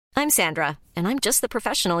I'm Sandra, and I'm just the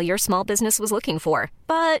professional your small business was looking for.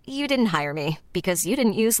 But you didn't hire me because you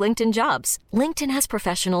didn't use LinkedIn Jobs. LinkedIn has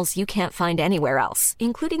professionals you can't find anywhere else,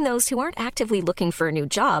 including those who aren't actively looking for a new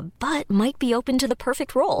job, but might be open to the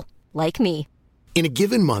perfect role, like me. In a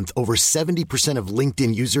given month, over 70% of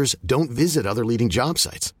LinkedIn users don't visit other leading job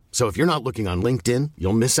sites. So if you're not looking on LinkedIn,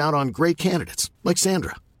 you'll miss out on great candidates like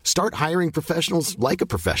Sandra. Start hiring professionals like a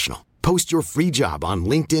professional. Post your free job on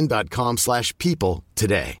linkedin.com/people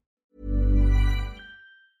today.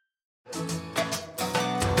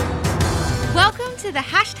 Welcome to the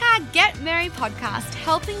Hashtag Get Merry podcast,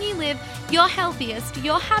 helping you live your healthiest,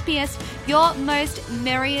 your happiest, your most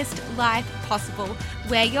merriest life possible.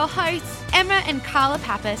 We're your hosts, Emma and Carla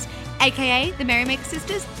Pappas, aka the Merrymaker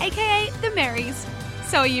Sisters, aka the Marys.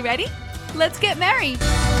 So are you ready? Let's get merry.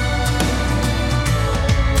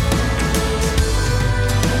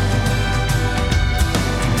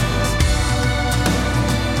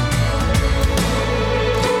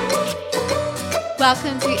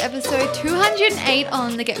 Welcome to episode 208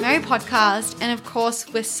 on the Get Merry podcast. And of course,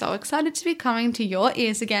 we're so excited to be coming to your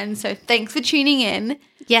ears again. So thanks for tuning in.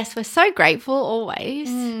 Yes, we're so grateful always.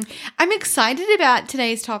 I'm excited about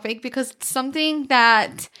today's topic because it's something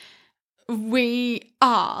that we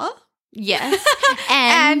are. Yes.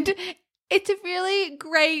 And it's a really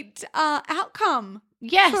great outcome.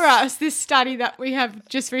 Yes. For us, this study that we have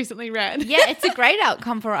just recently read. Yeah, it's a great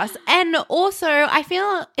outcome for us. And also, I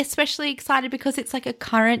feel especially excited because it's like a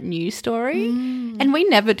current news story. And we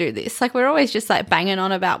never do this. Like, we're always just like banging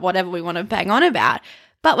on about whatever we want to bang on about.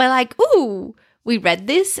 But we're like, ooh, we read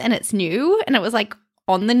this and it's new. And it was like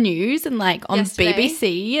on the news and like on Yesterday.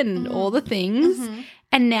 BBC and all the things.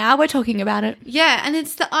 And now we're talking about it. Yeah, and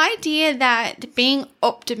it's the idea that being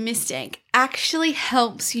optimistic actually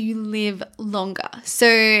helps you live longer.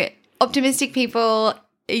 So optimistic people,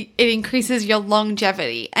 it increases your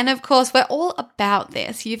longevity. And of course, we're all about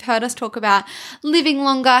this. You've heard us talk about living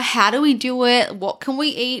longer. How do we do it? What can we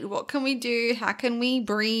eat? What can we do? How can we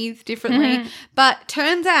breathe differently? But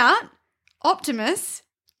turns out, optimists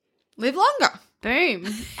live longer.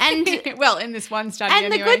 Boom. And Well, in this one study And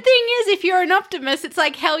anyway. the good thing is, if you're an optimist, it's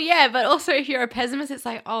like, hell yeah. But also, if you're a pessimist, it's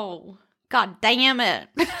like, oh, God damn it.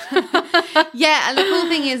 Yeah, and the cool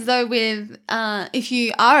thing is, though, with if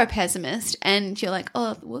you are a pessimist and you're like,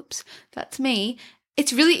 oh, whoops, that's me,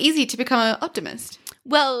 it's really easy to become an optimist.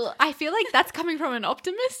 Well, I feel like that's coming from an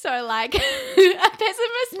optimist. So, like, a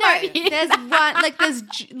pessimist. There's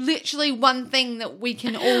literally one thing that we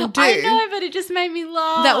can all do. I know, but it just made me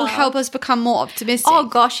laugh. That will help us become more optimistic. Oh,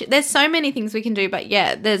 gosh. There's so many things we can do. But,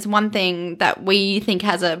 yeah, there's one thing that we think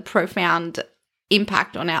has a profound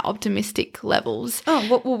impact on our optimistic levels.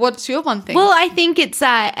 Oh, what's your one thing? Well, I think it's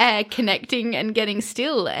connecting and getting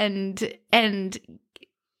still and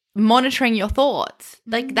monitoring your thoughts.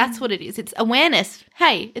 Like, that's what it is. It's awareness.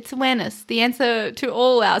 Hey, it's awareness. The answer to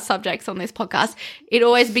all our subjects on this podcast, it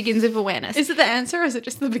always begins with awareness. Is it the answer or is it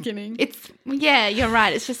just the beginning? Yeah, you're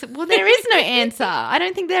right. It's just, well, there is no answer. I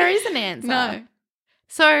don't think there is an answer. No.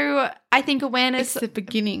 So I think awareness. It's the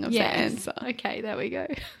beginning of the answer. Okay, there we go.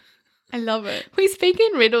 I love it. We speak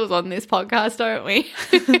in riddles on this podcast, don't we?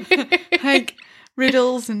 Like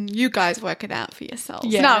riddles, and you guys work it out for yourselves.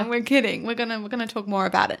 Yeah. No, we're kidding. We're gonna talk more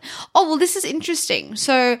about it. Oh, well, this is interesting.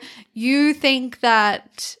 So you think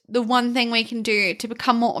that the one thing we can do to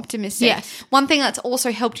become more optimistic, Yes. one thing that's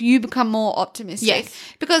also helped you become more optimistic, Yes.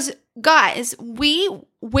 because guys, we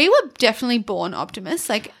were definitely born optimists.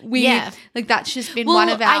 Like that's just been one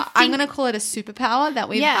of our. I'm gonna call it a superpower that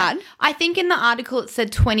we've had. I think in the article it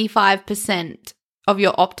said 25% of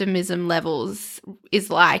your optimism levels is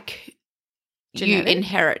like Genetic? you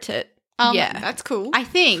inherit it. That's cool. I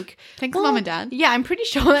think. Thanks, Mum and Dad. Yeah, I'm pretty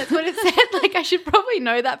sure that's what it said. Like, I should probably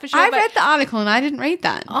know that for sure. I but- read the article and I didn't read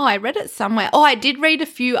that. Oh, I read it somewhere. Oh, I did read a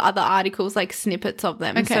few other articles, like snippets of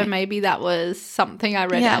them. Okay. So maybe that was something I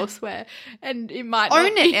read elsewhere. And it might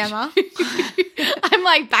Own not it, be Emma. I'm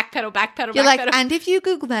like, backpedal. You're like, and if you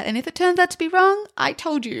Google that and if it turns out to be wrong, I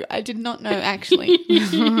told you. I did not know, actually.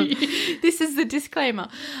 This is the disclaimer.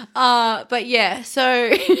 But yeah,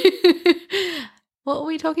 so what were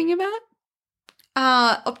we talking about?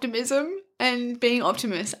 Optimism and being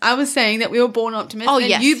optimist. I was saying that we were born optimists. Oh, and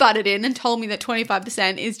yes. you butted in and told me that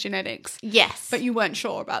 25% is genetics. Yes. But you weren't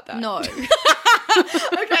sure about that. No.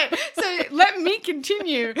 Okay, so let me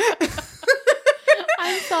continue.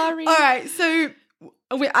 I'm sorry. All right, so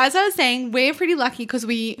as I was saying, we're pretty lucky because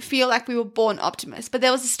we feel like we were born optimists. But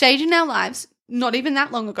there was a stage in our lives, not even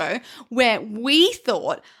that long ago, where we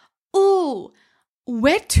thought, ooh,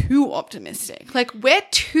 we're too optimistic. Like, we're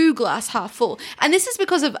too glass half full. And this is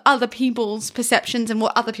because of other people's perceptions and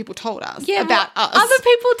what other people told us about us. Other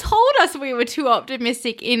people told we were too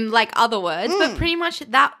optimistic in like other words, but pretty much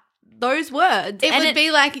those words. It would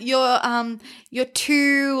be like you're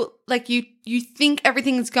too like you think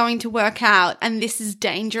everything's going to work out and this is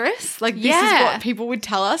dangerous. Like this is what people would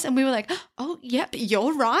tell us, and we were like, oh yep,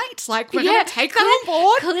 you're right. Like we're gonna take that on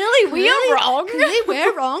board. Clearly we are wrong. Clearly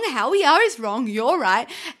we're wrong. How we are is wrong. You're right.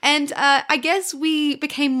 And I guess we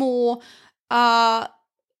became more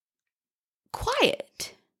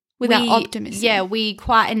quiet with our optimism. Yeah, we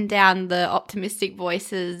quietened down the optimistic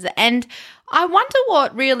voices, and I wonder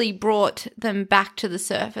what really brought them back to the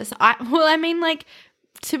surface.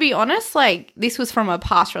 To be honest, like this was from a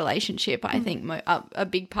past relationship. I think a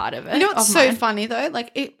big part of it. You know what's so funny though?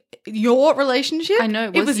 Like your relationship. I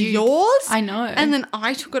know it was yours. I know, and then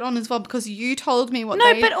I took it on as well because you told me what.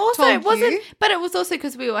 No, they but also told it wasn't. you. But it was also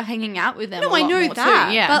because we were hanging out with them. No, a lot I know more that.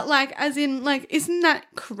 too. Yeah, but like, as in, like, isn't that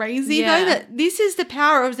crazy Yeah. though? That this is the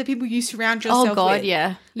power of the people you surround yourself with. oh god,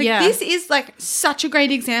 yeah, Like, yeah. This is like such a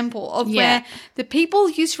great example of where the people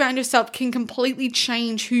you surround yourself can completely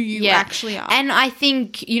change who you actually are. And I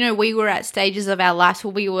think, we were at stages of our lives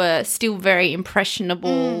where we were still very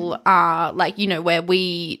impressionable, where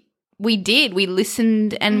we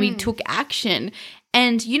listened and we took action.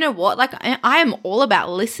 And you know what? Like, I am all about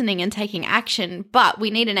listening and taking action, but we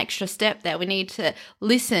need an extra step there. We need to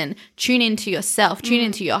listen, tune into yourself, tune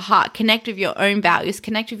into your heart, connect with your own values,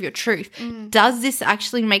 connect with your truth. Does this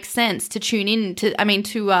actually make sense to tune in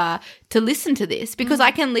to listen to this? Because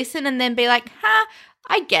I can listen and then be like,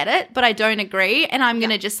 I get it, but I don't agree, and I'm going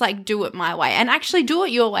to just like do it my way and actually do it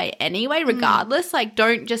your way anyway, regardless. Like,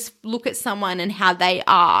 don't just look at someone and how they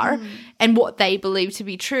are and what they believe to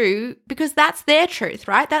be true, because that's their truth,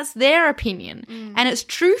 right? That's their opinion and it's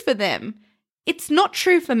true for them. It's not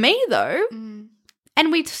true for me though.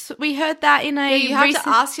 And we heard that in a you have recent- to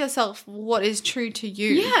ask yourself what is true to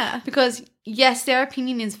you. Yeah. Because yes, their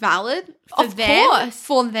opinion is valid for Of them, course.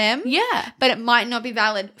 for them. Yeah. But it might not be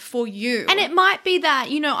valid for you. And it might be that,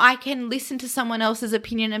 I can listen to someone else's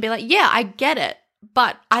opinion and be like, yeah, I get it,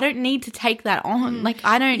 but I don't need to take that on. Like,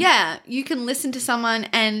 I don't. Yeah, you can listen to someone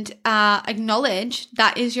and acknowledge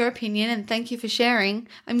that is your opinion and thank you for sharing.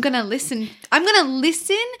 I'm going to listen,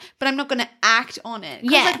 but I'm not going to act on it.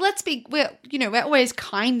 'Cause, Yeah. like, we're always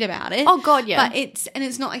kind about it. Oh, God, yeah. But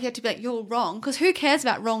it's not like you have to be like, you're wrong, because who cares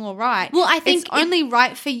about wrong or right? Well, I think it's only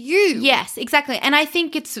right for you. Yes, exactly. And I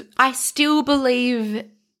think I still believe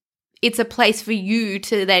it's a place for you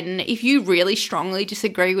to then, if you really strongly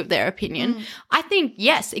disagree with their opinion, I think,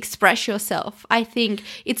 yes, express yourself. I think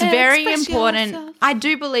it's very express important. yourself. I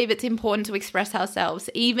do believe it's important to express ourselves,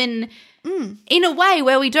 even in a way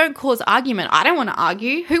where we don't cause argument. I don't want to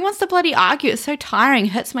argue. Who wants to bloody argue? It's so tiring.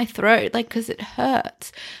 It hurts my throat, like, because it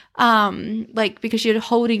hurts. Because you're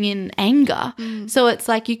holding in anger. So it's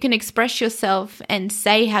like you can express yourself and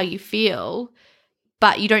say how you feel,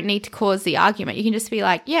 but you don't need to cause the argument. You can just be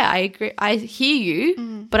like, yeah, I agree. I hear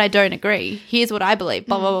you, but I don't agree. Here's what I believe,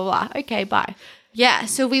 blah, blah, blah, blah. Okay, bye. Yeah,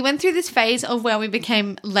 so we went through this phase of where we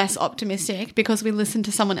became less optimistic because we listened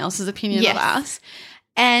to someone else's opinion of us.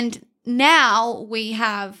 And now we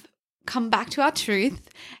have come back to our truth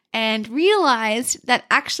and realized that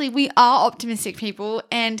actually we are optimistic people,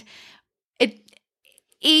 and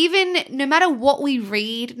even no matter what we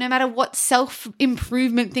read, no matter what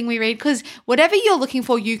self-improvement thing we read, because whatever you're looking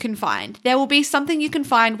for, you can find. There will be something you can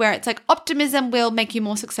find where it's like optimism will make you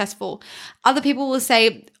more successful. Other people will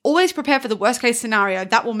say, always prepare for the worst case scenario.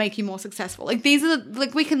 That will make you more successful. Like, these are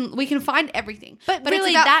we can find everything. But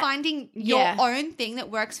really it's about that- finding your own thing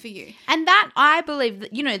that works for you. And that, I believe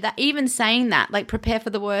that, that even saying that, like, prepare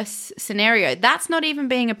for the worst scenario, that's not even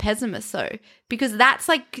being a pessimist though, because that's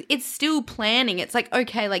like, it's still planning. It's like,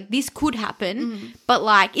 okay, like this could happen, but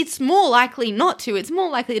like it's more likely not to. It's more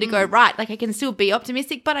likely to go right. Like, I can still be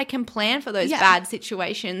optimistic, but I can plan for those bad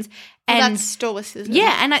situations. Well, And that's stoicism.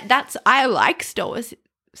 yeah, and I like stoicism.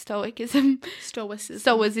 Stoicism.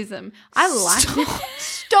 I like it.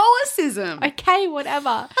 Stoicism. Okay,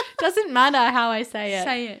 whatever. Doesn't matter how I say it.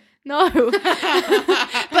 Say it. No.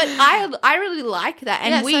 But I really like that.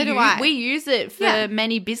 And Yeah, so do I. we use it for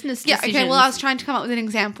many business Yeah, decisions. okay, well, I was trying to come up with an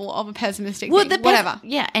example of a pessimistic Well, thing. the Whatever.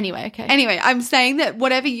 yeah, anyway, okay. Anyway, I'm saying that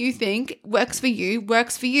whatever you think works for you.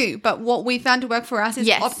 But what we found to work for us is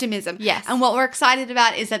Yes. optimism. Yes. And what we're excited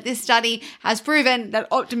about is that this study has proven that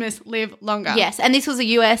optimists live longer. Yes, and this was a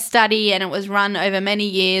US study, and it was run over many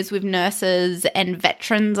years with nurses and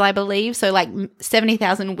veterans, I believe. So like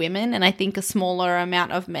 70,000 women, and I think a smaller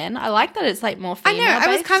amount of men. I like that it's like more I female. know. I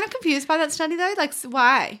was based. kind of confused by that study though. Like,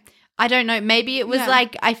 why? I don't know. Maybe it was Yeah.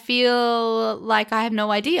 like, I feel like I have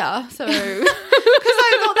no idea. So Because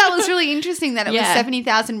I thought that was really interesting that it was Yeah.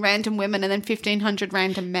 70,000 random women and then 1,500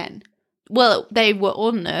 random men. well, they were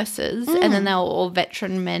all nurses and then they were all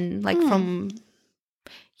veteran men, like from,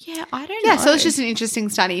 I don't know. Yeah, so it's just an interesting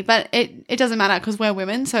study, but it doesn't matter because we're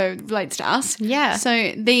women, so it relates to us. Yeah.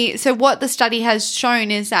 So what the study has shown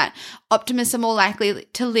is that optimists are more likely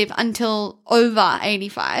to live until over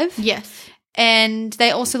 85. Yes. And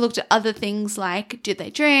they also looked at other things like did they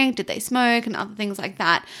drink, did they smoke, and other things like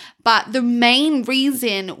that. But the main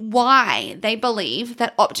reason why they believe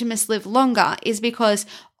that optimists live longer is because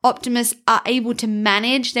optimists are able to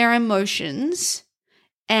manage their emotions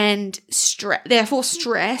and therefore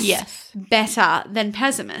stress better than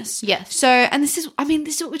pessimists. Yes. So, and this is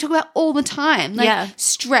what we talk about all the time. Like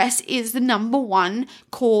stress is the number one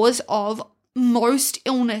cause of most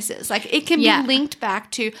illnesses. Like it can be linked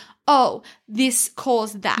back to, oh, this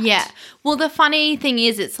caused that. Yeah. Well, the funny thing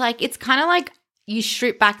is it's kind of like you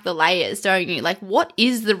strip back the layers, don't you? Like what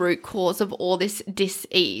is the root cause of all this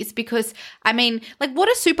dis-ease? Because I mean, like what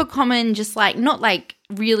are super common, just like not like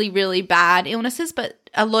really, really bad illnesses, but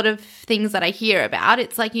a lot of things that I hear about,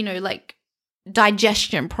 it's like, you know, like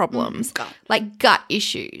digestion problems, like gut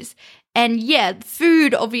issues. And yeah,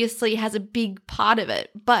 food obviously has a big part of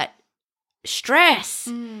it, but stress.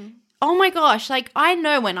 Oh my gosh, like I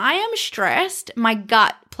know when I am stressed, my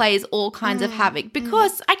gut plays all kinds of havoc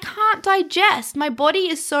because I can't digest. My body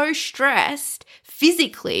is so stressed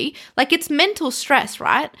physically, like it's mental stress,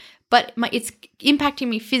 right? But it's impacting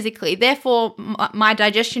me physically. Therefore, my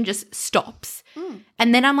digestion just stops.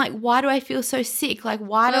 And then I'm like, why do I feel so sick? Like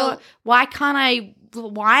why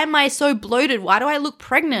am I so bloated? Why do I look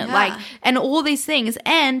pregnant? Yeah. Like, and all these things.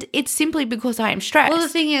 And it's simply because I am stressed. Well, the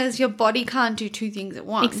thing is, your body can't do two things at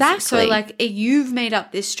once. Exactly. So, like, you've made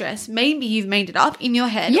up this stress. Maybe you've made it up in your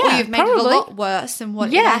head, or Yeah, you've made it a lot worse than what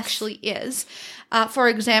it Yes. actually is. For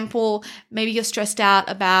example, maybe you're stressed out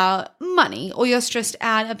about money, or you're stressed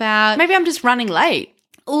out about Maybe I'm just running late.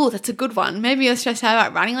 Oh, that's a good one. Maybe you're stressed out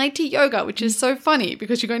about running late to yoga, which is so funny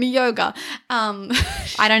because you're going to yoga.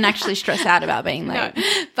 I don't actually stress out about being late. No,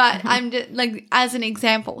 but I'm just, like, as an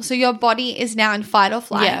example. So your body is now in fight or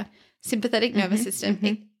flight, sympathetic nervous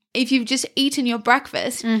system. If you've just eaten your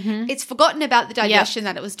breakfast, it's forgotten about the digestion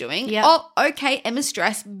that it was doing. Yep. Oh, okay, Emma's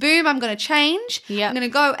stressed. Boom, I'm going to change. Yep. I'm going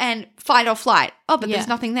to go and fight or flight. Oh, but there's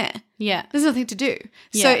nothing there. Yeah. There's nothing to do.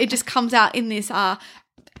 So Yeah. it just comes out in this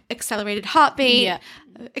accelerated heartbeat,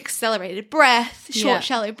 accelerated breath, short,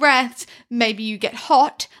 shallow breaths. Maybe you get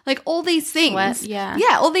hot. Like all these things. Sweat, yeah.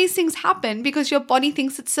 Yeah, all these things happen because your body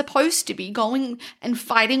thinks it's supposed to be going and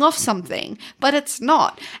fighting off something, but it's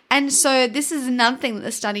not. And so this is another thing that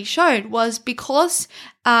the study showed was because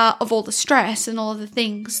of all the stress and all of the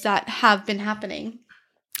things that have been happening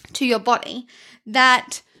to your body,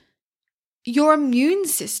 that your immune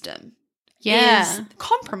system is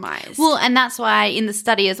compromised. Well, and that's why in the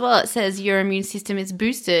study as well, it says your immune system is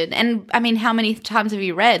boosted. And I mean, how many times have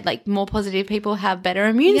you read, like, more positive people have better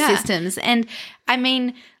immune systems? And I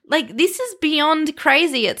mean, like, this is beyond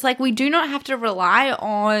crazy. It's like we do not have to rely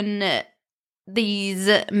on these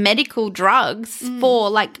medical drugs for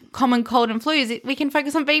like common cold and flus. We can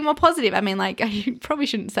focus on being more positive. I mean, like, I probably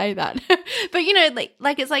shouldn't say that, but you know,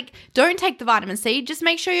 like it's like, don't take the vitamin C. Just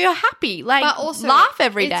make sure you're happy. Like, but also, laugh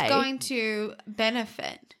every day. It's going to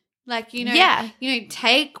benefit. Like, you know,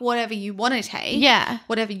 take whatever you want to take,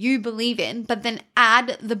 whatever you believe in, but then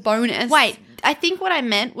add the bonus. Wait, I think what I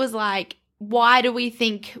meant was like, why do we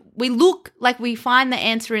think we look like we find the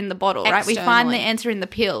answer in the bottle, right? We find the answer in the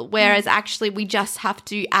pill, whereas actually we just have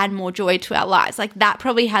to add more joy to our lives. Like that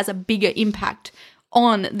probably has a bigger impact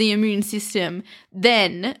on the immune system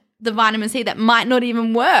than the vitamin C that might not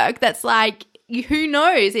even work. That's like, who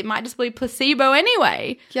knows? It might just be placebo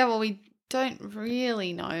anyway. Yeah, well, we don't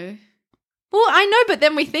really know. Well, I know, but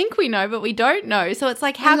then we think we know, but we don't know. So it's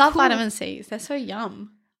like, how I love cool. vitamin C's. They're so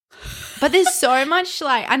yum. But there's so much,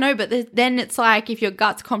 like, I know, but then it's like if your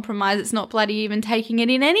gut's compromised, it's not bloody even taking it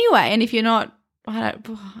in anyway. And if you're not,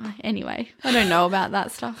 anyway, I don't know about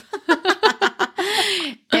that stuff.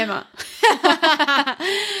 Emma.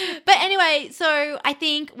 But anyway, so I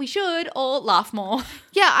think we should all laugh more.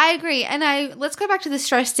 Yeah, I agree. And let's go back to the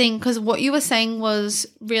stress thing, because what you were saying was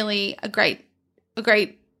really a great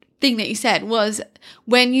thing that you said was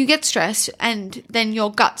when you get stressed and then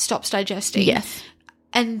your gut stops digesting. Yes.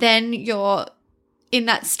 And then you're in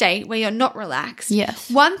that state where you're not relaxed.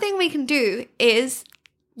 Yes. One thing we can do is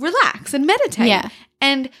relax and meditate. Yeah.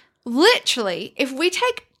 And literally, if we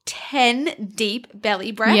take 10 deep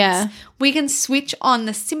belly breaths, we can switch on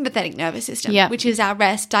the sympathetic nervous system, which is our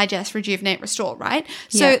rest, digest, rejuvenate, restore, right?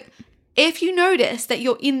 So if you notice that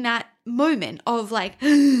you're in that moment of like,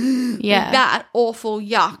 that awful,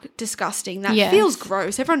 yuck, disgusting, that feels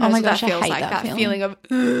gross. Everyone knows what that feels like, that feeling of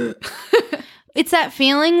it's that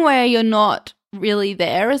feeling where you're not really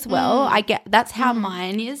there as well. I get that's how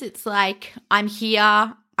mine is. It's like I'm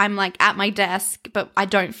here, I'm like at my desk, but I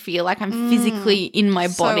don't feel like I'm physically in my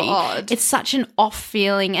body. Odd. It's such an off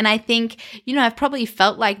feeling. And I think, you know, I've probably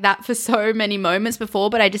felt like that for so many moments before,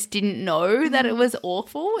 but I just didn't know that it was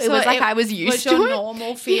awful. It was like I was used to your it.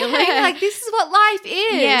 normal feeling. Yeah. Like, this is what life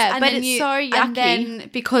is. Yeah, And but then it's so yucky. And then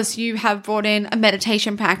because you have brought in a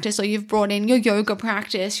meditation practice, or you've brought in your yoga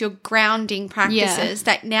practice, your grounding practices,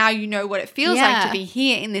 that now you know what it feels like to be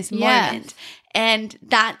here in this moment. And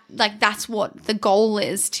that, like, that's what the goal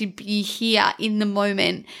is, to be here in the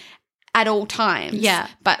moment at all times. Yeah.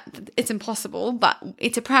 But it's impossible, but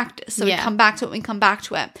it's a practice. So we come back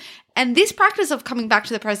to it. And this practice of coming back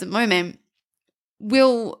to the present moment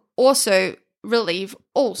will also relieve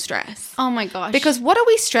all stress. Oh my gosh. Because what are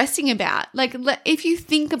we stressing about? Like, if you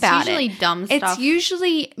think about usually dumb stuff. It's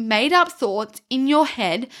usually made up thoughts in your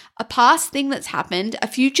head, a past thing that's happened, a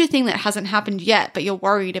future thing that hasn't happened yet, but you're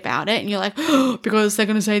worried about it. And you're like, oh, because they're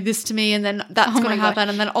going to say this to me, and then that's going to happen.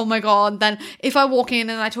 And then, oh my God, then if I walk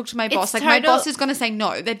in and I talk to my boss, like, my boss is going to say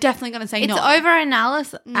no. They're definitely going to say no.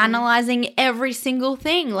 It's analyzing every single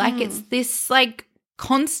thing. Like, it's this, like,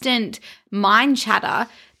 constant mind chatter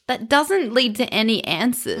that doesn't lead to any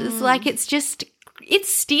answers. Like, it's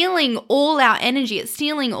stealing all our energy. It's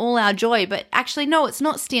stealing all our joy. But actually, no, it's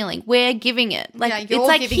not stealing. We're giving it. Like, you're it's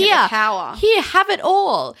like, giving here, it the power. Here, have it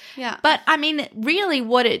all. Yeah. But I mean, really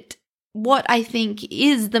what I think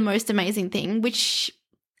is the most amazing thing, which,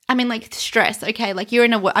 I mean, like, stress. Okay, like, you're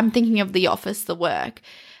in I'm thinking of the office, the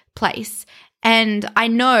workplace. And I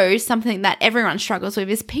know something that everyone struggles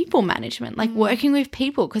with is people management, like working with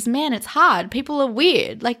people, because, man, it's hard. People are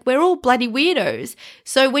weird. Like, we're all bloody weirdos.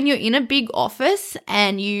 So when you're in a big office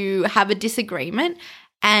and you have a disagreement,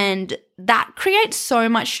 and that creates so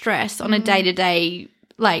much stress on a day-to-day,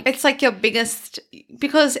 like, it's like your biggest,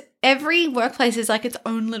 because every workplace is like its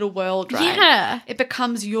own little world, right? Yeah. It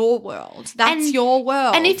becomes your world. That's your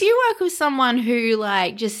world. And if you work with someone who,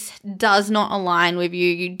 like, just does not align with you,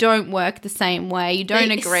 you don't work the same way, you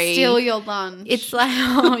don't agree. Steal your lunch. It's like,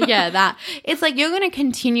 oh, yeah, that. It's like you're going to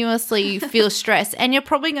continuously feel stress, and you're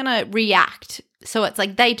probably going to react. So it's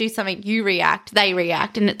like they do something, you react, they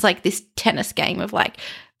react, and it's like this tennis game of, like,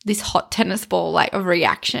 this hot tennis ball, like, of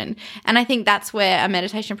reaction. And I think that's where a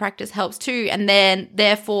meditation practice helps too. And then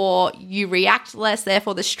therefore you react less,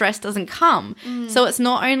 therefore the stress doesn't come. So it's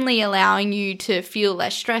not only allowing you to feel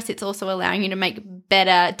less stress, it's also allowing you to make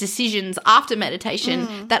better decisions after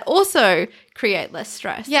meditation that also create less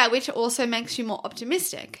stress. Yeah, which also makes you more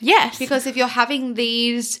optimistic. Yes. Because if you're having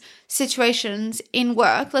these situations in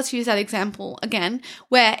work, let's use that example again,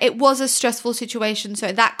 where it was a stressful situation.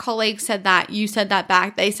 So that colleague said that, you said that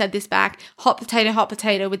back, they said this back, hot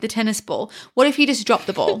potato with the tennis ball. What if you just drop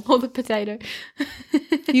the ball? Or the potato.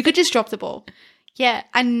 You could just drop the ball. Yeah.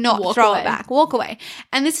 And not Walk throw away. it back. Walk away.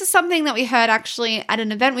 And this is something that we heard actually at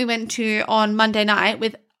an event we went to on Monday night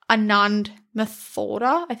with Anand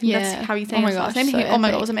Mathoda. I think that's how you say his last name. so Oh my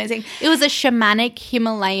God, epic. it was amazing. It was a shamanic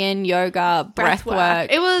Himalayan yoga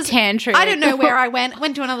breathwork. It was tantric. I don't know where I went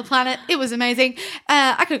to another planet. It was amazing.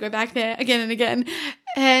 I could go back there again and again.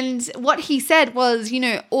 And what he said was, you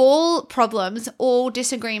know, all problems, all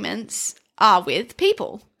disagreements are with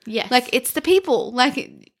people. Yes. Like, it's the people.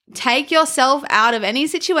 Like, take yourself out of any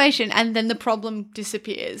situation and then the problem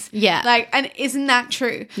disappears. Yeah. Like, and isn't that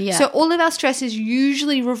true? Yeah. So all of our stress is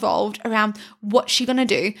usually revolved around what's she going to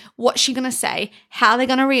do? What's she going to say? How they're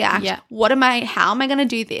going to react? Yeah. How am I going to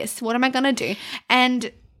do this? What am I going to do?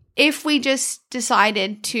 And if we just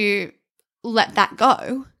decided to let that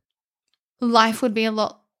go, life would be a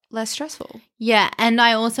lot less stressful. Yeah, and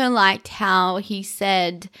I also liked how he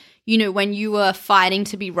said, you know, when you are fighting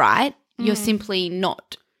to be right, you're simply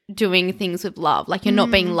not doing things with love. Like, you're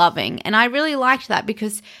not being loving. And I really liked that,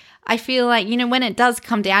 because I feel like, you know, when it does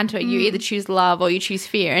come down to it, you either choose love or you choose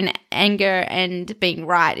fear, and anger and being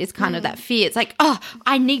right is kind of that fear. It's like, oh,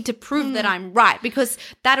 I need to prove that I'm right, because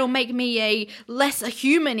that'll make me a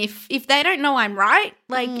human. If they don't know I'm right,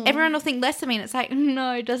 like, everyone will think less of me. And it's like,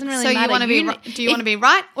 no, it doesn't really matter. So you want to be? Do you want to be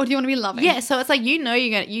right, or do you want to be loving? Yeah, so it's like, you know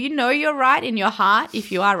you're right in your heart.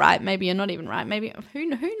 If you are right, maybe you're not even right. Maybe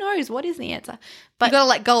who knows what is the answer? But you got to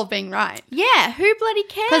let go of being right. Yeah, who bloody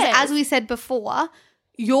cares? Because as we said before,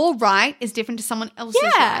 your right is different to someone else's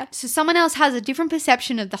Yeah. right. So someone else has a different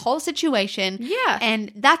perception of the whole situation. Yeah.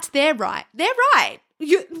 And that's their right. They're right.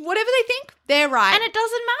 Whatever they think, they're right. and it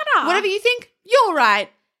doesn't matter. whatever you think, you're right.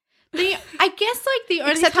 I guess, like, the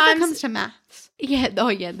only Except when it times, comes to maths yeah, oh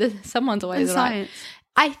yeah, someone's always and right. science.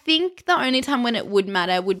 I think the only time when it would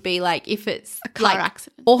matter would be like if it's A car like,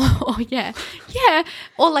 accident. or yeah,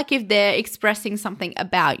 or like if they're expressing something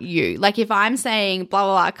about you. Like if I'm saying blah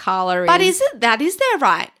blah blah, Carla But is it that is their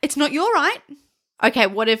right? It's not your right. okay?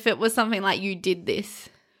 What if it was something like you did this?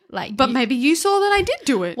 Like, But maybe you saw that I did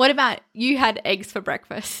do it. what about you had eggs for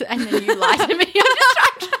breakfast and then you lied to me? I'm just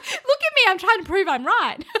trying to, look at me. I'm trying to prove I'm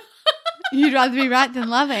right. You'd rather be right than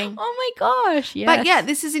loving. Oh my gosh. Yes. But yeah,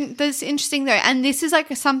 this is interesting though. And this is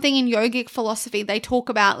like something in yogic philosophy. They talk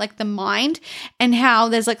about like the mind and how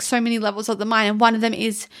there's like so many levels of the mind. And one of them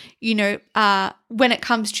is, you know, when it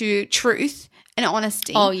comes to truth and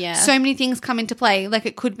honesty. Oh, yeah. So many things come into play. Like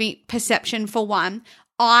it could be perception for one.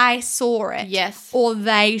 I saw it. Yes. Or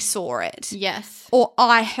they saw it. yes. Or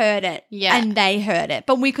I heard it, Yeah. and they heard it.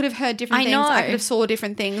 But we could have heard different I things. know. I could have saw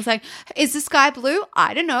different things. Like, is the sky blue?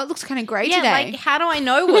 I don't know. It looks kind of grey Yeah, today. like how do I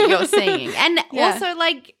know what you're seeing? And Yeah. also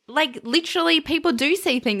like literally people do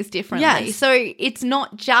see things differently. Yes. So it's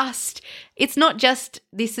not just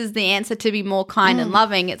this is the answer to be more kind and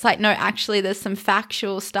loving. It's like, no, actually there's some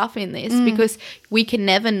factual stuff in this because we can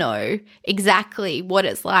never know exactly what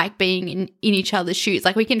it's like being in each other's shoes.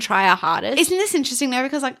 Like we can try our hardest. Isn't this interesting though?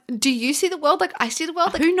 Because like, do you see the world like I see the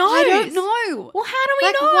world? Like, Who knows? I don't know. Well, how do we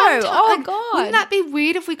Like, know? one time- Oh like, God. Wouldn't that be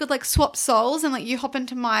weird if we could like swap souls and like you hop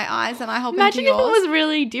into my eyes and I hop Imagine into if yours? it was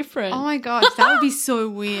really different. Oh my gosh, that would be so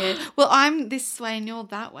weird. Well, I'm this way and you're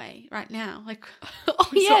that way right now. Like, Oh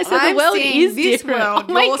yeah, so the I'm world seeing is this different. world.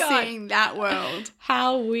 Oh my You're God. seeing that world.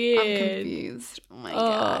 How weird. I'm confused. Oh my Oh,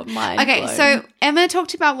 god. mind Okay, blown. so Emma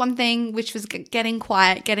talked about one thing, which was getting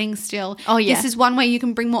quiet, getting still. Oh, yeah. This is one way you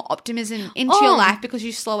can bring more optimism into Oh. your life because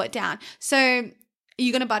you slow it down. So, are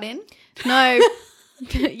you going to butt in? No.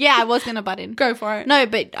 Yeah, I was going to butt in. Go for it. No,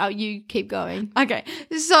 but you keep going. Okay.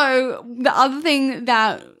 So, the other thing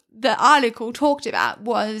that the article talked about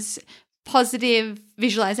was positive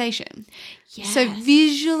visualization. So,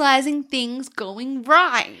 visualizing things going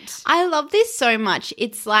right. I love this so much.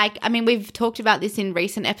 It's like, I mean, we've talked about this in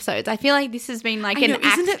recent episodes. I feel like this has been like I know,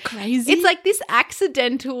 isn't it crazy? It's like this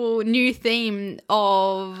accidental new theme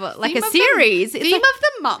of like Theme a of the- series. It's Theme like, of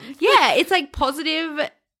the month. yeah, it's like positive,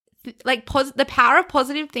 like the power of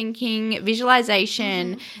positive thinking,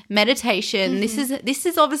 visualization, meditation. This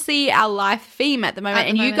is obviously our life theme at the moment, At the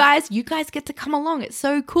and moment. you guys get to come along. It's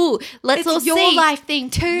so cool. Let's It's all your see. life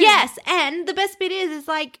thing too. Yes, and the best bit is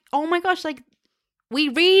like, oh my gosh, like we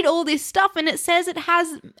read all this stuff and it says it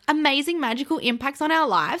has amazing magical impacts on our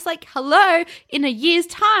lives. Like, hello, in a year's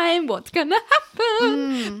time, what's going to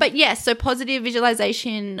happen? But yes, so positive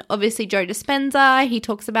visualization, obviously Joe Dispenza, he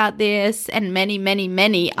talks about this, and many, many,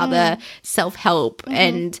 many other self-help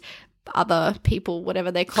and other people,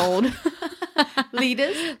 whatever they're called.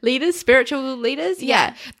 leaders, spiritual leaders.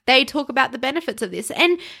 Yeah. They talk about the benefits of this.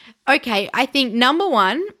 And okay, I think number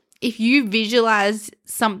one, if you visualize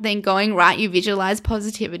something going right, you visualize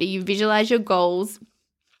positivity, you visualize your goals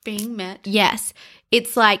Being met. yes,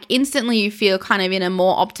 it's like instantly you feel kind of in a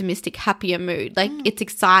more optimistic, happier mood. Like it's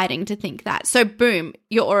exciting to think that. So boom,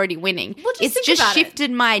 you're already winning. Well, just it's think just about it. shifted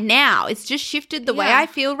my now. It's just shifted the way Yeah. I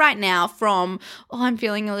feel right now from, oh, I'm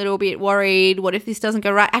feeling a little bit worried. What if this doesn't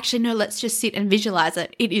go right? Actually, no, let's just sit and visualize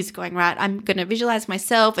it. It is going right. I'm going to visualize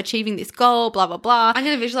myself achieving this goal, blah, blah, blah. I'm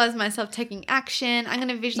going to visualize myself taking action. I'm going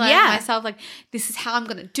to visualize Yeah. myself like, this is how I'm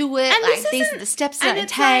going to do it. And like, this these isn't- are the steps and that I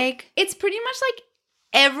it's take. like- it's pretty much like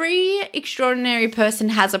every extraordinary person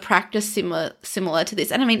has a practice similar to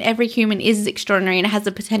this. And I mean, every human is extraordinary and has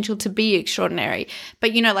the potential to be extraordinary.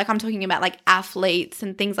 But, you know, like I'm talking about like athletes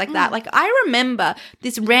and things like that. Like I remember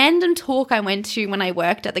this random talk I went to when I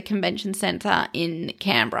worked at the convention center in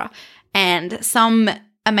Canberra, and some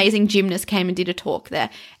amazing gymnast came and did a talk there.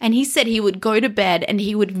 And he said he would go to bed and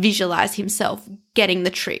he would visualize himself getting the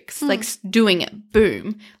tricks, like doing it,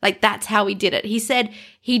 boom. Like that's how he did it. He said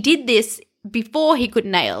he did this before he could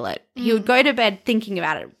nail it. He would go to bed thinking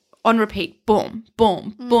about it on repeat, boom,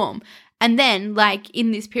 boom, boom. And then like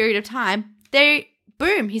in this period of time,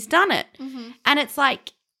 boom, he's done it. And it's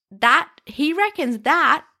like that, he reckons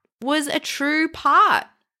that was a true part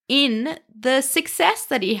in the success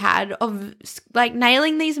that he had of like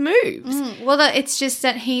nailing these moves. Well, it's just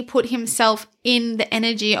that he put himself in the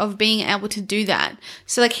energy of being able to do that.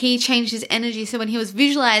 So like he changed his energy. So when he was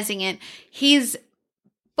visualizing it, his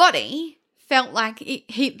body felt like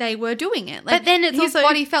they were doing it. Like But then it's his also-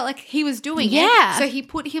 body felt like he was doing it. Yeah. So he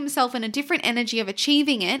put himself in a different energy of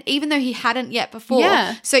achieving it, even though he hadn't yet before.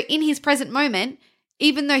 Yeah. So in his present moment,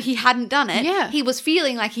 even though he hadn't done it, Yeah. he was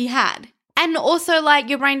feeling like he had. And also like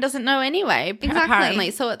your brain doesn't know anyway, Exactly.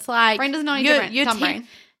 apparently. So it's like Brain doesn't know any your- different. your Dumb te- brain.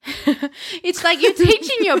 It's like you're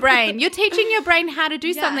teaching your brain. You're teaching your brain how to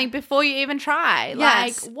do something before you even try.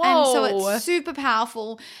 Yes. Like, whoa. And so it's super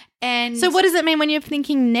powerful. And so what does it mean when you're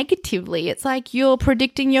thinking negatively? It's like you're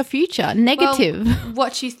predicting your future. Negative. Well,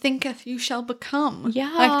 what you thinketh, you shall become.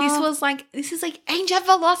 Yeah. This is like ancient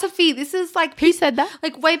philosophy. This is like Who said that?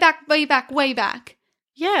 like way back, way back, way back.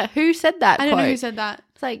 Yeah, who said that I don't know quote? who said that.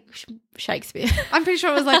 It's like Shakespeare. I'm pretty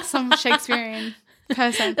sure it was like some Shakespearean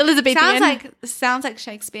person. Elizabethan. Sounds like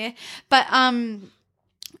Shakespeare. But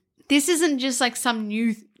this isn't just like some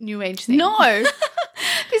new age thing. No.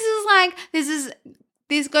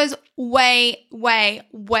 This goes way, way,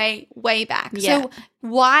 way, way back. Yeah. So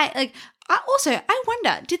why, like, I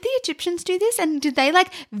wonder, did the Egyptians do this? And did they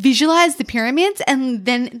like visualize the pyramids and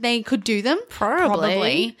then they could do them?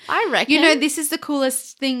 Probably. I reckon. You know, this is the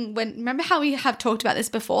coolest thing. Remember how we have talked about this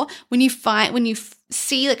before? When you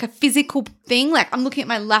see like a physical thing, like I'm looking at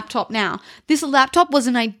my laptop now. This laptop was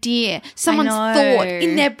an idea. Someone's thought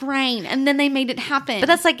in their brain and then they made it happen. But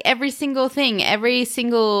that's like every single thing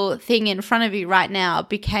in front of you right now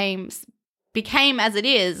became as it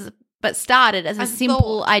is, but started as a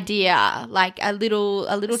simple idea, like a little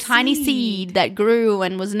tiny seed that grew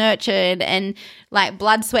and was nurtured and like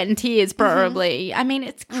blood, sweat and tears probably. Mm-hmm. I mean,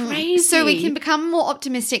 it's crazy. So we can become more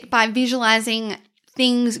optimistic by visualizing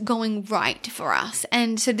things going right for us.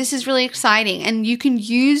 And so this is really exciting. And you can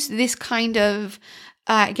use this kind of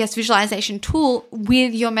visualization tool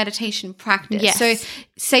with your meditation practice. Yes. So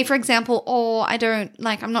say, for example,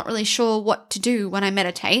 I'm not really sure what to do when I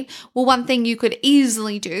meditate. Well, one thing you could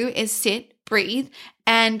easily do is sit, breathe,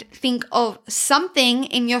 and think of something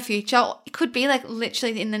in your future. It could be like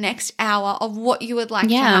literally in the next hour of what you would like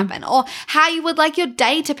to happen or how you would like your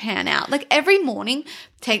day to pan out. Like every morning,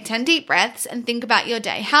 take 10 deep breaths and think about your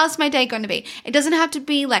day. How's my day going to be? It doesn't have to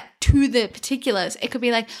be like to the particulars. It could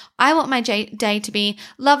be like, I want my day to be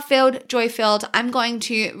love-filled, joy-filled. I'm going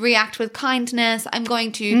to react with kindness. I'm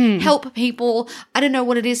going to help people. I don't know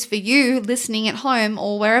what it is for you listening at home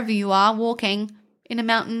or wherever you are, walking in a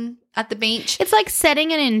mountain, at the beach. It's like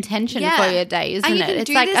setting an intention for your day, isn't it? It's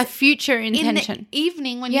like a future intention. In the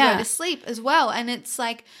evening when you go to sleep as well. And it's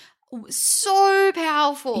like so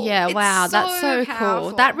powerful. Yeah, wow. That's so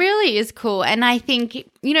cool. That really is cool. And I think,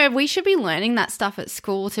 you know, we should be learning that stuff at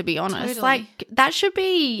school, to be honest. Totally. Like that should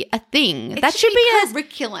be a thing. That should be a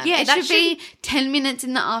curriculum. Yeah, it should be 10 minutes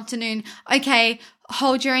in the afternoon. Okay,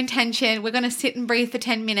 hold your intention. We're going to sit and breathe for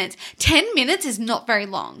 10 minutes. 10 minutes is not very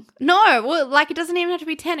long. No, well, like it doesn't even have to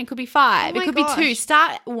be 10. It could be 5. It could be 2.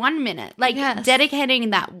 Start 1 minute. Like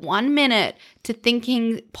dedicating that 1 minute to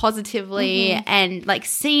thinking positively and like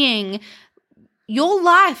seeing your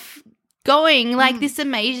life going like this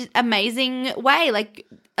amazing way, like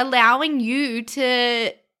allowing you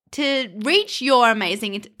to reach your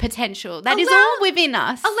amazing potential. That is all within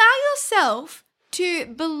us. Allow yourself to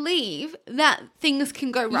believe that things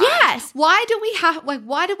can go right. Yes. Why do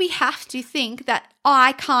we have to think that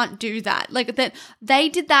I can't do that? Like that they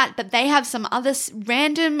did that, but they have some other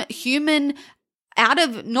random human out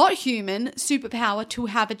of not human superpower to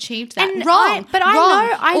have achieved that. And wrong.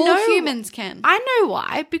 I know all humans can. I know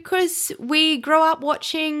why, because we grow up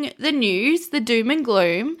watching the news, the doom and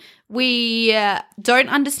gloom. We don't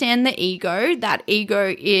understand the ego. That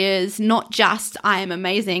ego is not just I am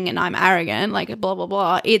amazing and I'm arrogant, like blah, blah,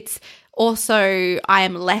 blah. It's also I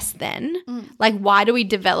am less than. Like, why do we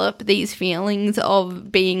develop these feelings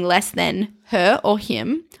of being less than her or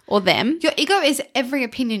him or them? Your ego is every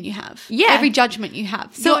opinion you have. Yeah. Every judgment you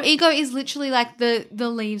have. So your ego is literally like the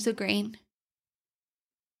leaves are green.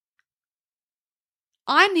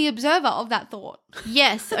 I'm the observer of that thought.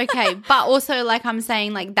 Yes, okay. But also, like I'm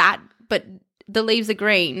saying, like that, but the leaves are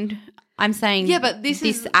green. I'm saying but this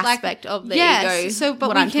is aspect of the ego. So,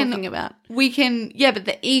 but I'm talking about. But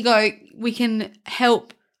the ego, we can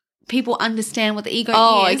help people understand what the ego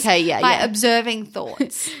is. Okay, by observing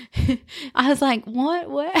thoughts. I was like, what?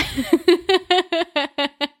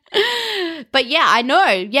 But yeah, I know.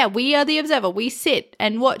 Yeah, we are the observer. We sit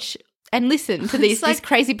and watch and listen to this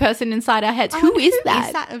crazy person inside our heads. Who is that? Who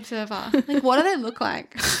is that observer? Like, what do they look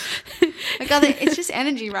like? It's just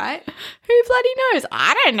energy, right? Who bloody knows?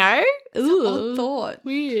 I don't know. It's an odd thought.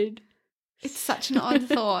 Weird. It's such an odd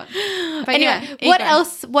thought. But anyway,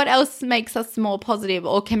 what else makes us more positive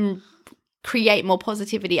or can create more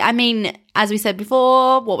positivity? I mean, as we said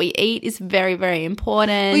before, what we eat is very, very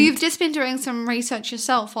important. Well, you've just been doing some research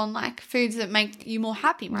yourself on like foods that make you more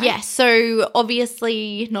happy, right? Yes. So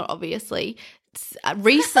recently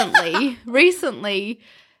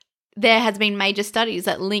there has been major studies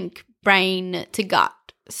that link brain to gut.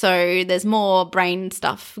 So there's more brain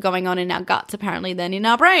stuff going on in our guts apparently than in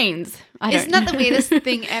our brains. Isn't that the weirdest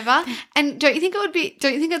thing ever? And don't you think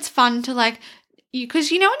it's fun to like, because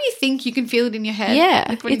you know when you think you can feel it in your head? Yeah,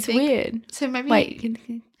 like when you it's think? weird. So maybe.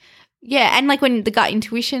 Wait. Yeah, and like when the gut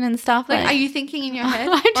intuition and stuff. Like, are you thinking in your head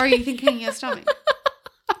or are you thinking in your stomach?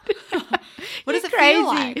 What does it feel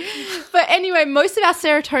like? But anyway, most of our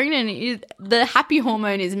serotonin, the happy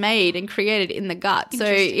hormone, is made and created in the gut. So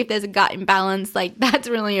if there's a gut imbalance, like that's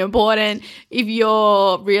really important. If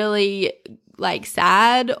you're really like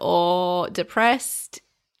sad or depressed,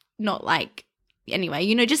 not like,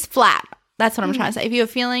 anyway, just flat. That's what I'm trying to say. If you're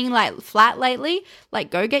feeling like flat lately,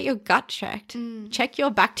 like go get your gut checked. Check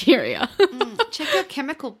your bacteria. Check your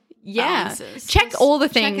chemical balances. Check Just all the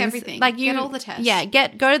things. Check everything. Like get all the tests. Yeah,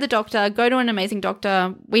 go to the doctor. Go to an amazing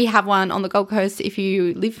doctor. We have one on the Gold Coast if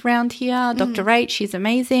you live around here. Dr. Rach, she's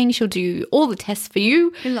amazing. She'll do all the tests for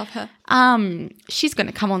you. We love her. She's going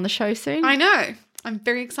to come on the show soon. I know. I'm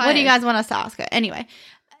very excited. What do you guys want us to ask her? Anyway,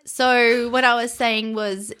 so what I was saying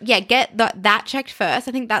was, get that checked first.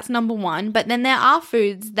 I think that's number one. But then there are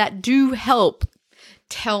foods that do help.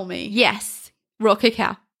 Tell me. Yes. Raw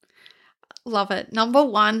cacao. Love it. Number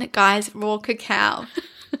one, guys, raw cacao,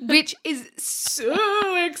 which is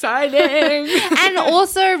so exciting. And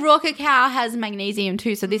also raw cacao has magnesium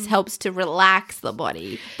too, so this helps to relax the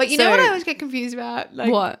body. But you know what I always get confused about?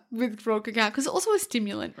 Like, what? With raw cacao? Because it's also a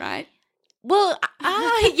stimulant, right? Well,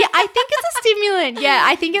 yeah, I think it's a stimulant. Yeah,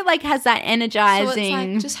 I think it like has that energizing. So it's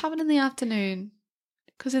like, just have it in the afternoon.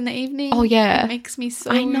 Because in the evening, oh yeah, it makes me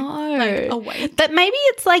so I know like, awake. But maybe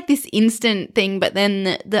it's like this instant thing. But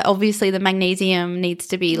then the obviously the magnesium needs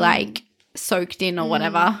to be like soaked in or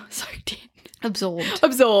whatever, soaked in,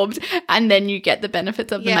 absorbed, and then you get the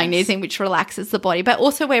benefits of the magnesium, which relaxes the body. But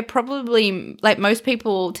also, we're probably like most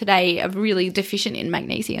people today are really deficient in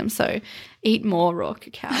magnesium, so eat more raw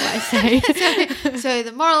cacao. I say. So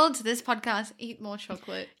the moral to this podcast: eat more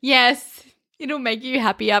chocolate. Yes. It'll make you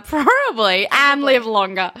happier, probably, and live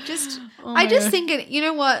longer. I just think it. You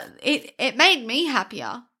know what? It made me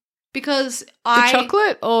happier because the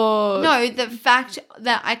chocolate or no, the fact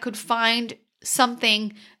that I could find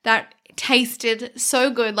something that tasted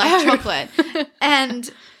so good like chocolate, and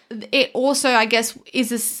it also, I guess,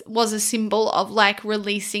 was a symbol of like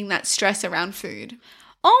releasing that stress around food.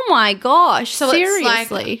 Oh my gosh! So seriously,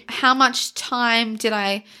 it's like, how much time did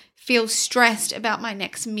I feel stressed about my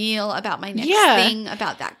next meal, about my next thing,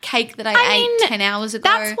 about that cake that I ate 10 hours ago?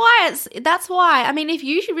 That's why. I mean, if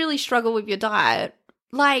you really struggle with your diet,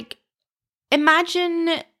 like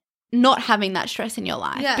imagine not having that stress in your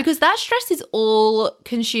life, because that stress is all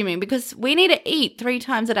consuming, because we need to eat 3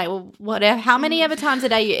 times a day, or whatever, how many ever times a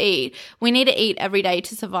day you eat, we need to eat every day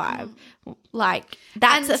to survive. Like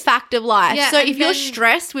that's a fact of life. So if you're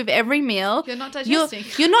stressed with every meal, you're not digesting.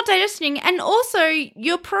 You're not digesting, and also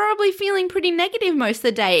you're probably feeling pretty negative most of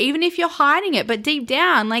the day, even if you're hiding it. But deep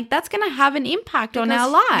down, like that's going to have an impact on our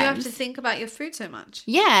lives. You have to think about your food so much.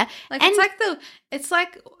 Yeah, like it's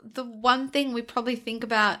like the one thing we probably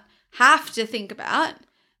have to think about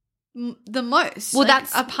the most. Well, like,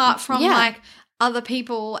 that's apart from like other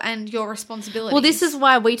people and your responsibilities. Well, this is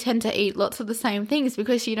why we tend to eat lots of the same things,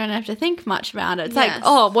 because you don't have to think much about it. It's like,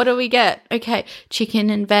 oh, what do we get? Okay, chicken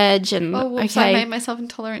and veg and whoops, I made myself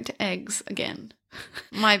intolerant to eggs again.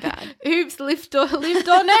 My bad. Oops, lived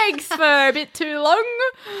on eggs for a bit too long.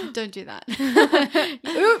 Don't do that.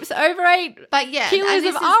 Oops, overate. But yeah, kilos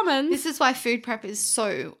of almonds. This is why food prep is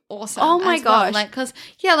so awesome. Oh my gosh! Like, because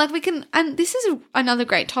like we can, and this is another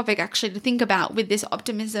great topic actually to think about with this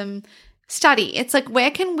optimism study. It's like, where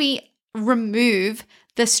can we remove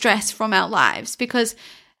the stress from our lives? Because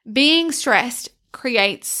being stressed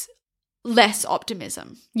creates less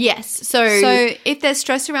optimism. Yes. So if there's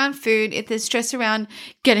stress around food, if there's stress around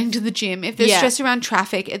getting to the gym, if there's stress around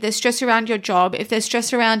traffic, if there's stress around your job, if there's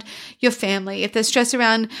stress around your family, if there's stress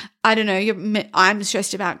around, I don't know, I'm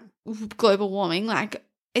stressed about global warming, like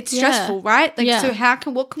it's stressful, right? Like, so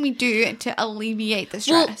what can we do to alleviate the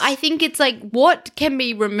stress? Well, I think it's like, what can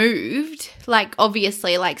be removed? Like,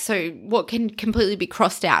 obviously, like, so what can completely be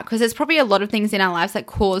crossed out? Because there's probably a lot of things in our lives that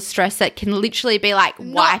cause stress that can literally be like,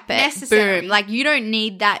 wipe it, boom. Like, you don't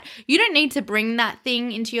need that. You don't need to bring that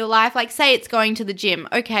thing into your life. Like, say it's going to the gym.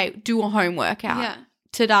 Okay, do a home workout. Yeah.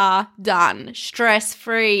 Ta-da, done.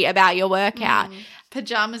 Stress-free about your workout.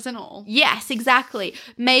 Pajamas and all. Yes, exactly.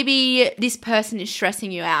 Maybe this person is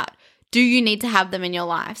stressing you out. Do you need to have them in your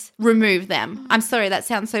lives? Remove them. I'm sorry, that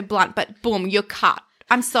sounds so blunt, but boom, you're cut.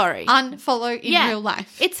 I'm sorry. Unfollow in real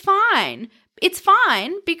life. It's fine. It's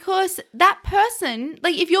fine, because that person,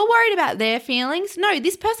 like, if you're worried about their feelings, no,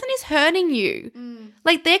 this person is hurting you.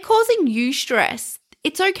 Like, they're causing you stress.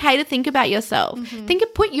 it's okay to think about yourself.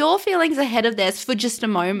 Put your feelings ahead of theirs for just a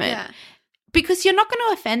moment. Yeah. Because you're not going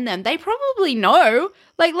to offend them. They probably know.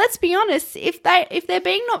 Like, let's be honest. If they're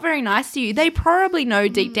being not very nice to you, they probably know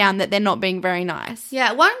deep down that they're not being very nice.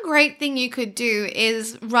 Yeah, one great thing you could do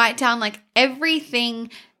is write down like every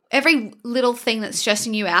little thing that's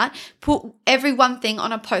stressing you out. Put every one thing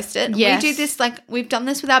on a Post-it. Yes. We do this, like, we've done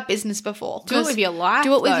this with our business before. Do it with your life.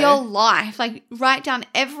 Do it with though. your life. Like, write down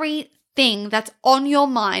everything that's on your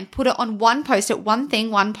mind. Put it on one Post-it, one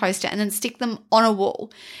thing, one Post-it, and then stick them on a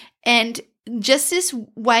wall. And just this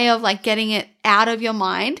way of like getting it out of your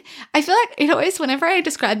mind. I feel like it always, whenever I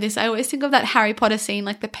describe this, I always think of that Harry Potter scene,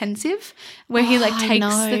 like the pensive, where he like takes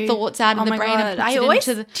the thoughts out of the brain and puts it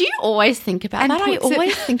into the. Do you always think about that? I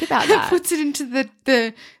always think about that. Puts it into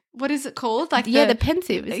the what is it called? Like the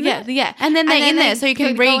pensive, isn't it? Yeah. And then they're in there, so you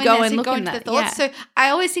can go and look in that. Thoughts. So I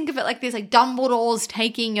always think of it like this, like Dumbledore's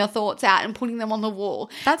taking your thoughts out and putting them on the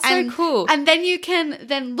wall. That's so cool. And then you can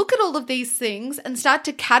then look at all of these things and start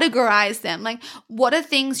to categorize them. Like, what are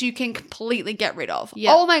things you can completely get rid of?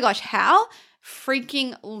 Yeah. Oh my gosh, how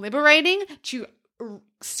freaking liberating to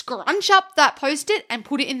scrunch up that Post-it and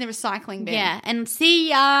put it in the recycling bin. Yeah, and see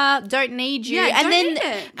ya, don't need you. Yeah, and don't then need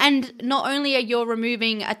it. and not only are you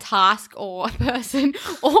removing a task or a person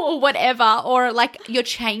or whatever, or like you're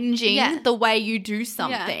changing the way you do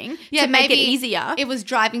something to make it easier. It was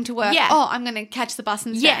driving to work. Yeah. Oh, I'm going to catch the bus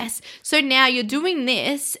instead. Yes. So now you're doing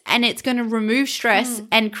this and it's going to remove stress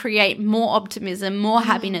and create more optimism, more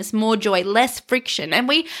happiness, more joy, less friction. And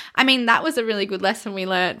that was a really good lesson we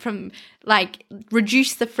learned from, like,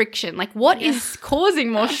 reduce the friction. Like, what is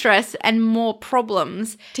causing more stress and more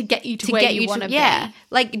problems to get you to where you want to be. Yeah.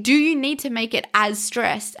 Like, do you need to make it as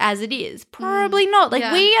stressed as it is? Probably not.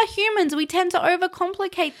 Like, we are humans. We tend to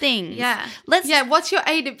overcomplicate things. Yeah. Yeah. What's your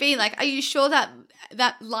A to B? Like, are you sure that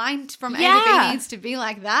line from A to B needs to be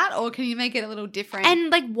like that, or can you make it a little different? And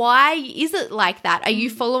like, why is it like that? Are you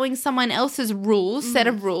following someone else's set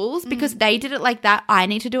of rules because they did it like that? I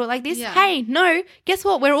need to do it like this. Yeah. Hey, no, guess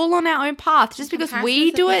what? We're all on our own path. Just because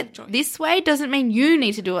we do it this way doesn't mean you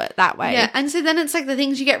need to do it that way. Yeah, and so then it's like the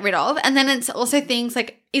things you get rid of, and then it's also things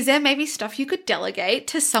like, is there maybe stuff you could delegate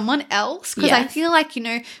to someone else? Because I feel like,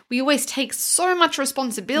 we always take so much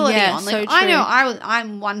responsibility on. Like, so I know true.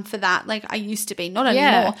 I'm one for that. Like, I used to be, not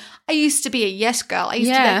anymore. I used to be a yes girl. I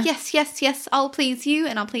used to be like, yes, yes, yes, I'll please you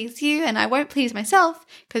and I'll please you and I won't please myself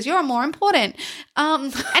because you're more important.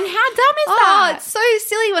 And how dumb is that? It's so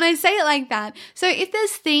silly when I say it like that. So if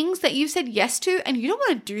there's things that you've said yes to and you don't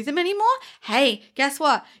want to do them anymore, hey, guess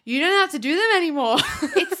what? You don't have to do them anymore.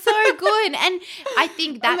 It's so good. And I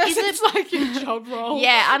think that unless it's like your job role.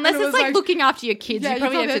 Yeah, unless it's like looking after your kids. Yeah, you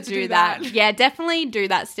probably have to do that. Yeah, definitely do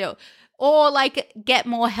that still. Or like get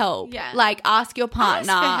more help. Yeah. Like ask your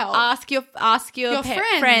partner, ask your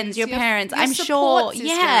friends, your parents. I'm sure. System.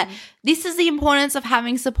 Yeah. This is the importance of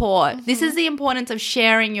having support. Mm-hmm. This is the importance of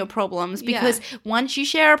sharing your problems, because once you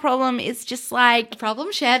share a problem, it's just like a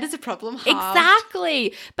problem shared is a problem halved.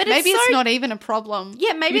 Exactly. But maybe it's not even a problem.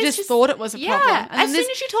 Yeah, maybe you just thought it was a problem. And as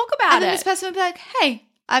soon as you talk about and then this person would be like, hey,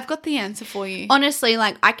 I've got the answer for you. Honestly,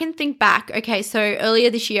 like, I can think back. Okay, so earlier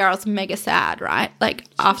this year I was mega sad, right? Like,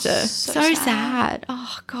 after so sad.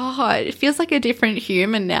 Oh God, it feels like a different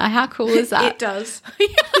human now. How cool is that? It does.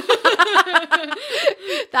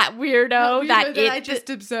 That weirdo that I just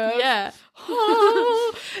observed. Yeah.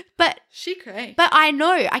 But she cray. But I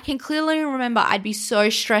know, I can clearly remember I'd be so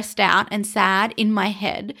stressed out and sad in my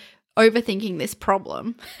head overthinking this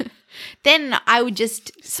problem. Then I would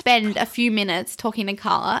just spend a few minutes talking to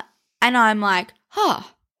Carla and I'm like,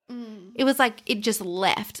 It was like it just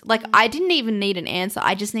left. Like I didn't even need an answer.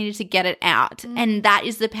 I just needed to get it out. And that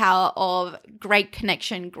is the power of great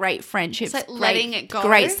connection, great friendships, it's like letting it go.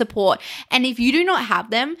 Great support. And if you do not have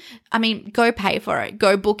them, I mean, go pay for it.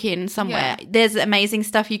 Go book in somewhere. Yeah. There's amazing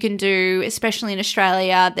stuff you can do, especially in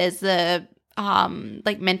Australia. There's the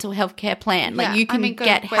like mental health care plan. Like you can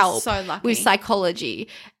get help with psychology,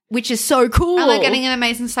 which is so cool. And we're getting an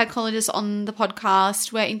amazing psychologist on the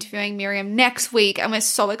podcast. We're interviewing Miriam next week and we're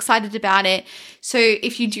so excited about it. So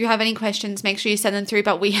if you do have any questions, make sure you send them through.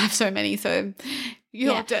 But we have so many, so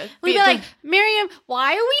you have to be like, Miriam,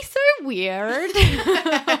 why are we so weird?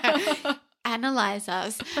 Analyze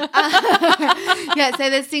us. Yeah, so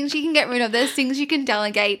there's things you can get rid of. There's things you can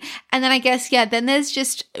delegate. And then I guess, then there's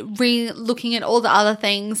just looking at all the other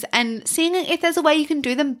things and seeing if there's a way you can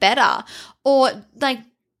do them better, or like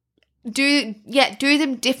do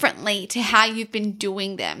them differently to how you've been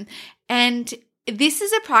doing them. And this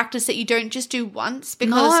is a practice that you don't just do once,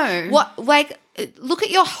 because look at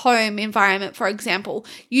your home environment, for example.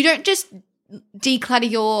 You don't just declutter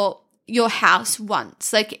your your house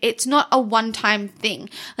once. Like, it's not a one-time thing.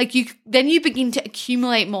 Like, then you begin to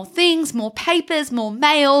accumulate more things, more papers, more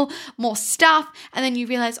mail, more stuff, and then you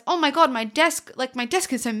realize, oh my God, my desk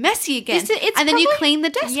is so messy again. And then you clean the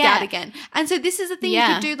desk out again. And so this is the thing you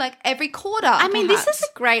could do like every quarter. I mean, this is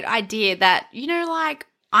a great idea that, you know, like,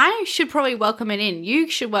 I should probably welcome it in. You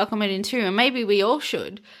should welcome it in too, and maybe we all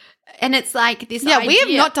should. And it's like this idea. Yeah, we have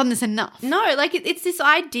not done this enough. No, like it's this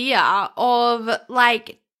idea of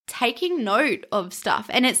like taking note of stuff.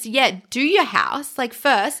 And it's, do your house. Like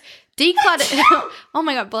first, declutter. Oh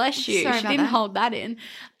my God, bless you. Sorry she about didn't that. hold that in.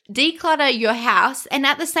 Declutter your house. And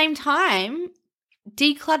at the same time,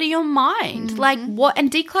 declutter your mind. Like what, and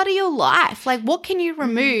declutter your life. Like what can you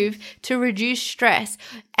remove to reduce stress?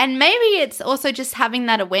 And maybe it's also just having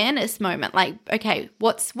that awareness moment. Like, okay,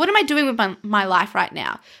 what am I doing with my life right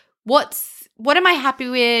now? What am I happy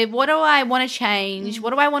with? What do I want to change?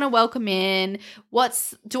 What do I want to welcome in?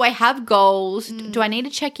 Do I have goals? Do I need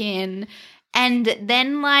to check in? And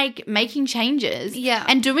then like making changes. Yeah.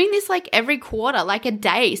 And doing this like every quarter, like a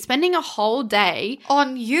day, spending a whole day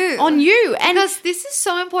on you. And because this is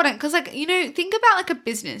so important. Because like, you know, think about like a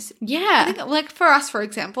business. Yeah. I think, like for us, for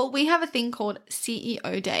example, we have a thing called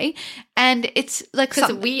CEO Day, and it's like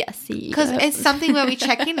because we are CEOs. Because it's something where we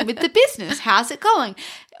check in with the business. How's it going?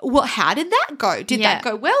 Well, how did that go? Did that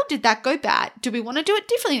go well? Did that go bad? Do we want to do it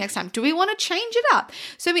differently next time? Do we want to change it up?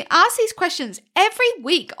 So we ask these questions every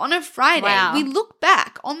week on a Friday. Wow. We look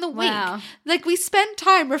back on the week. Like we spend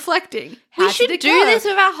time reflecting. We should do this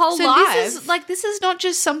with our whole lives. This is not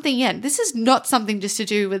just something, this is not something just to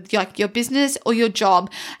do with like your business or your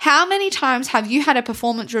job. How many times have you had a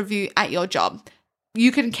performance review at your job?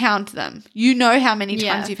 You can count them. You know how many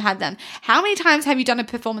times you've had them. How many times have you done a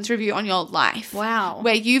performance review on your life? Wow.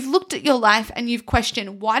 Where you've looked at your life and you've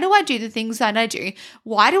questioned, why do I do the things that I do?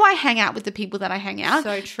 Why do I hang out with the people that I hang out?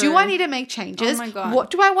 So true. Do I need to make changes? Oh my God.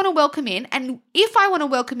 What do I want to welcome in? And if I want to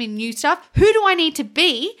welcome in new stuff, who do I need to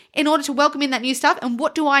be in order to welcome in that new stuff? And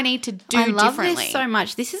what do I need to do differently? I love this so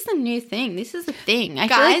much. This is the new thing. This is the thing. I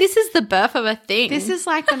feel Guys, like this is the birth of a thing. This is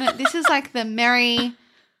like the merry...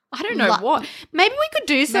 I don't know what. Maybe we could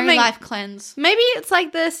do something. Merry life cleanse. Maybe it's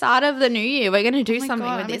like the start of the new year. We're going to do something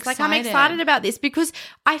God, with this. I'm Like I'm excited about this because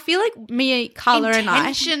I feel like me, Carla, and I.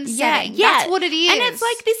 Intention setting. That's what it is. And it's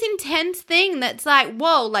like this intense thing that's like,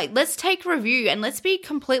 whoa, like let's take review and let's be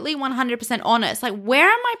completely 100% honest. Like where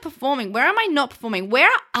am I performing? Where am I not performing? Where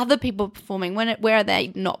are other people performing? Where are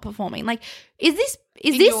they not performing? Like is this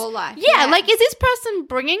your life? Yeah, like is this person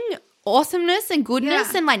bringing awesomeness and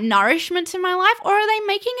goodness and like nourishment to my life, or are they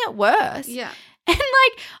making it worse? Yeah. And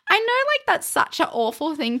like I know like that's such an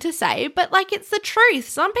awful thing to say, but like it's the truth.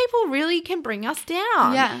 Some people really can bring us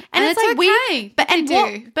down. Yeah. And it's like okay. but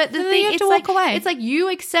the So then thing you have it's to like walk away. it's like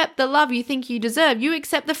you accept the love you think you deserve. You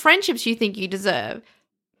accept the friendships you think you deserve.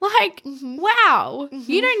 Like, wow,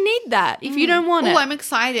 you don't need that if you don't want it. Oh, I'm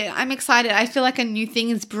excited. I feel like a new thing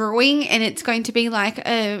is brewing and it's going to be like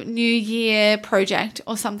a New Year project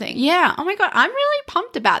or something. Yeah. Oh my God. I'm really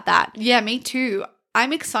pumped about that. Yeah, me too.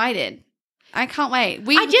 I'm excited. I can't wait. I what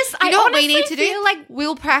we honestly need to do? feel like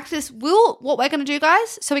we'll practice. What we're going to do,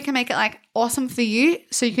 guys, so we can make it like awesome for you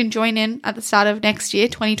so you can join in at the start of next year,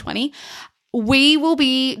 2020. We will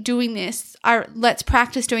be doing this. Let's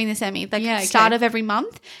practice doing this, Emmy. Like start of every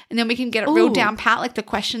month, and then we can get it real down pat, like the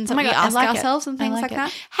questions that we ask ourselves and things like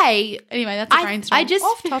that. Hey, anyway, that's a brainstorm. I just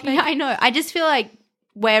off topic. I know. I just feel like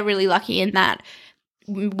we're really lucky in that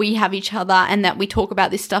we have each other and that we talk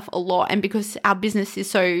about this stuff a lot, and because our business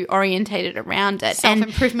is so orientated around it,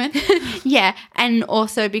 Self-improvement. Yeah, and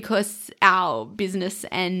also because our business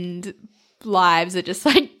and lives are just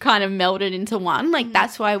like kind of melded into one. Like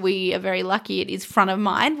that's why we are very lucky it is front of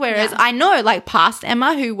mind. Whereas I know like past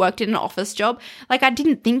Emma who worked in an office job, like I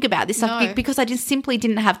didn't think about this stuff because I just simply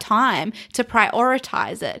didn't have time to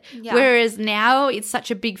prioritize it. Yeah. Whereas now it's such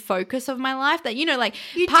a big focus of my life that, you know, like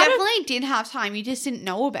you definitely did have time. You just didn't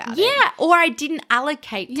know about it. Yeah. Or I didn't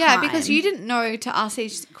allocate time. Yeah, because you didn't know to ask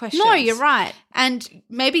these questions. No, you're right. And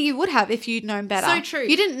maybe you would have if you'd known better. So true.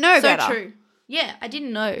 You didn't know better. So true. Yeah, I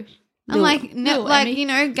didn't know. And you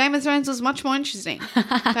know, Game of Thrones was much more interesting.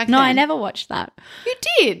 Back No, then. I never watched that. You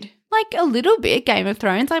did. Like a little bit Game of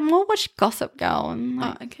Thrones. I more watched Gossip Girl. And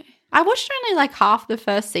like, okay. I watched only like half the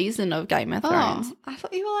first season of Game of Thrones. Oh, I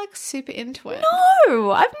thought you were like super into it.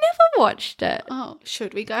 No, I've never watched it. Oh,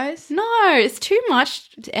 should we, guys? No, it's too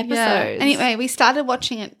much episodes. Yeah. Anyway, we started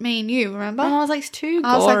watching it, me and you, remember? And I was like, it's too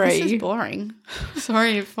gory. I was like, this is boring.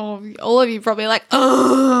 Sorry for all of you probably like,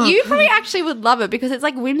 ugh. You probably actually would love it because it's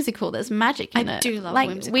like whimsical. There's magic in it. I do love like,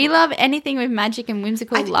 whimsical. We love anything with magic and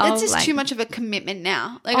whimsical I think love. it's just like, too much of a commitment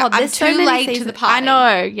now. Like, oh, I'm there's so too many late to seasons. the party. I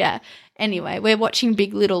know, yeah. Anyway, we're watching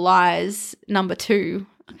Big Little Lies #2.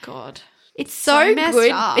 Oh, God. It's so messed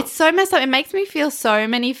good. up. It's so messed up. It makes me feel so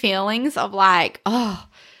many feelings of like, oh.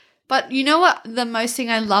 But you know what? The most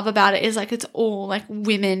thing I love about it is like it's all like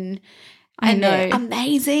women. I And know. they're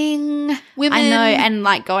amazing women. I know, and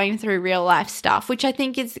like going through real life stuff, which I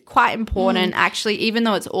think is quite important actually, even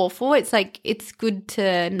though it's awful, it's like it's good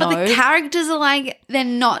to know. But the characters are like, they're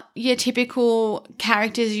not your typical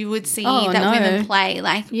characters you would see Oh, that no. women play.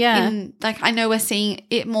 Like, Yeah. like I know we're seeing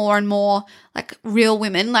it more and more, like real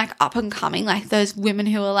women, like up and coming, like those women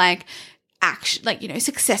who are like, like, you know,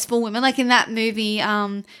 successful women. Like in that movie,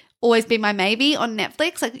 Always Be My Maybe on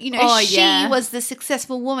Netflix. Like, you know, Oh, she yeah. was the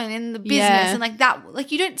successful woman in the business Yeah. and like that,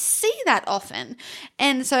 like you don't see that often.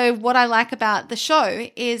 And so what I like about the show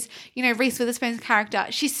is, you know, Reese Witherspoon's character,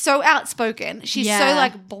 she's so outspoken. She's so Yeah.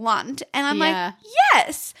 like blunt. And I'm Yeah. like,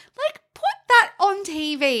 yes, like put that on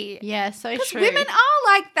TV. yeah, so Because true. women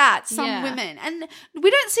are like that, some Yeah. women. And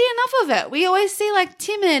we don't see enough of it. We always see like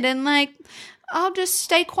timid and like, I'll just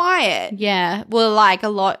stay quiet. Yeah, well, like a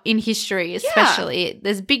lot in history, especially.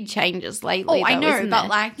 There's big changes lately. Oh, I though, know, isn't but there?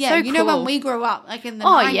 like, yeah, So you know when cool. we grew up, like in the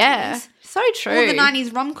Oh 90s. yeah, so true. All the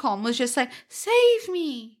 90s rom-com was just like, save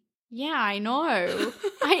me. Yeah, I know.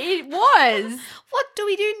 It was. What do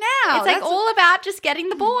we do now? It's like That's- all about just getting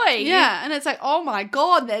the boy. Yeah, and it's like, oh my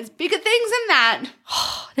God, there's bigger things than that.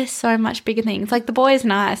 There's so much bigger things. Like the boy is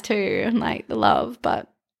nice too, and like the love, but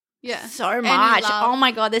Yeah. so And much. love. Oh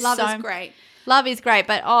my God, there's Love so is great. Love is great,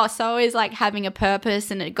 but so is like having a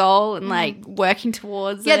purpose and a goal and like working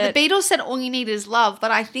towards Yeah, it. the Beatles said all you need is love,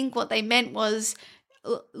 but I think what they meant was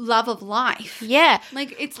love of life. Yeah.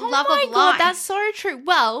 Like it's Oh love my of God, life. that's so true.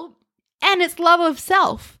 Well, and it's love of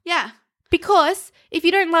self. yeah. Because if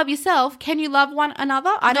you don't love yourself, can you love one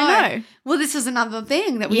another? I don't know. Well, this is another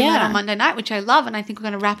thing that we Yeah. learned on Monday night, which I love, and I think we're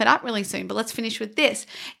going to wrap it up really soon. But let's finish with this: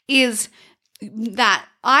 is that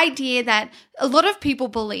idea that a lot of people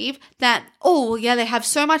believe that, oh, well, yeah, they have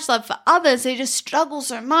so much love for others, they just struggle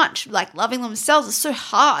so much, like loving themselves. It's so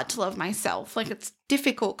hard to love myself. Like it's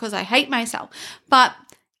difficult because I hate myself. But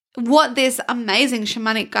what this amazing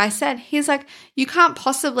shamanic guy said, he's like, you can't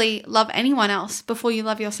possibly love anyone else before you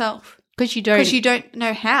love yourself. Because you don't. Because you don't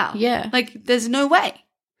know how. Yeah. Like, there's no way.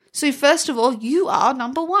 So, first of all, you are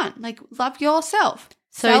number one. Like, love yourself.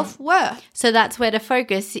 So- Self-worth. So that's where to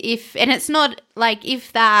focus. And it's not like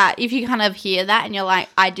if you kind of hear that and you're like,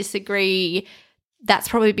 I disagree, that's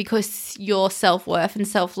probably because your self-worth and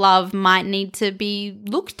self-love might need to be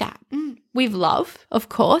looked at with love, of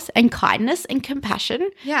course, and kindness and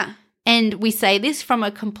compassion. Yeah. And we say this from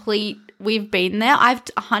we've been there. I've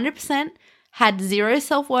 100% had zero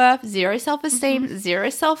self-worth, zero self-esteem, zero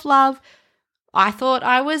self-love. I thought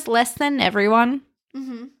I was less than everyone.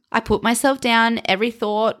 Mm-hmm. I put myself down. Every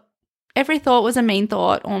thought was a mean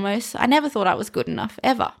thought almost. I never thought I was good enough,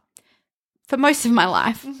 ever, for most of my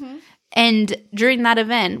life. Mm-hmm. And during that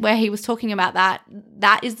event where he was talking about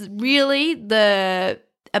that is really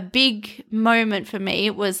a big moment for me.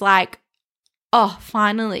 It was like, oh,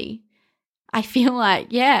 finally, I feel like,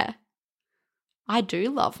 yeah, I do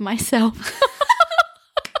love myself.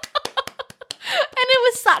 And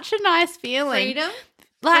it was such a nice feeling. Freedom.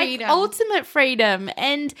 Like Freedom. ultimate freedom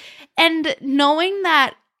and knowing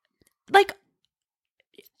that, like,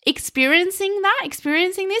 experiencing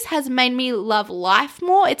this has made me love life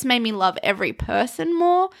more. It's made me love every person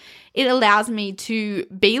more. It allows me to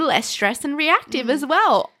be less stressed and reactive as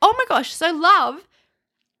well. Oh my gosh, so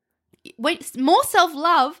more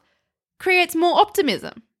self-love creates more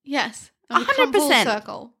optimism. Yes. And we come full 100%.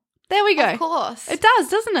 circle. There we go. Of course. It does,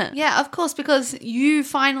 doesn't it? Yeah, of course, because you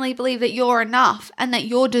finally believe that you're enough and that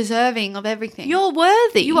you're deserving of everything. You're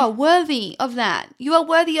worthy. You are worthy of that. You are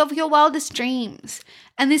worthy of your wildest dreams.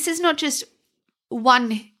 And this is not just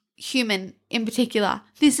one human in particular.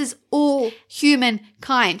 This is all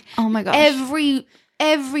humankind. Oh my gosh.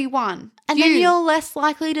 Everyone. And then you're less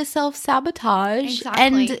likely to self-sabotage Exactly.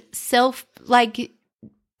 and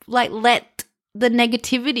let the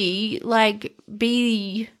negativity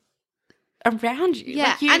be around you.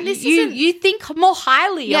 Yeah, Like, and this isn't- you think more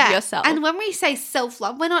highly of yourself. And when we say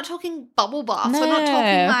self-love, we're not talking bubble baths. We're not No.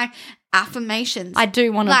 talking like affirmations. I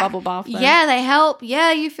do want a bubble bath, though. Yeah, they help.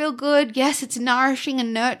 Yeah, you feel good. Yes, it's nourishing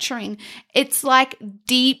and nurturing. It's like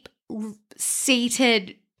deep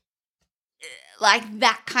seated, like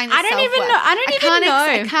that kind of I don't self-worth. even know.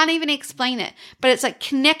 I can't even explain it. But it's like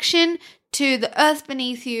connection to the earth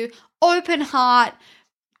beneath you, open heart.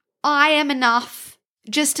 I am enough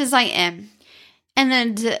just as I am. And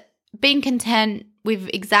then being content with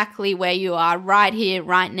exactly where you are right here,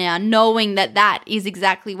 right now, knowing that that is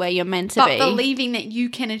exactly where you're meant to be. But believing that you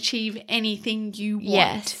can achieve anything you want.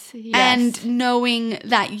 Yes. And knowing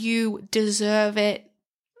that you deserve it.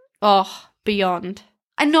 Oh, beyond.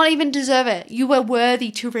 And not even deserve it. You were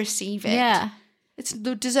worthy to receive it. Yeah.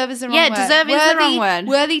 Deserve is the wrong word. Yeah, deserve is the wrong word.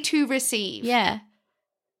 Worthy to receive. Yeah.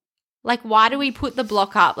 Like, why do we put the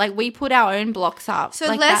block up? Like, we put our own blocks up. So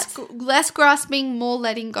like less grasping, more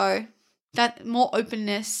letting go. That more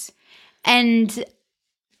openness. And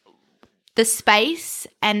the space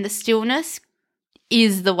and the stillness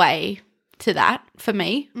is the way to that for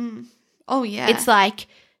me. Oh, yeah. It's like,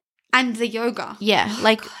 and the yoga. yeah,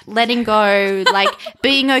 like letting go, like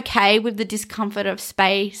being okay with the discomfort of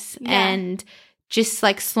space and just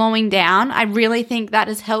like slowing down. I really think that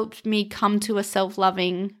has helped me come to a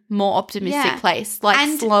self-loving, more optimistic place, like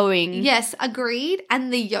and slowing. Yes, agreed.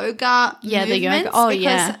 And the yoga Yeah, the yoga. movements, Oh, because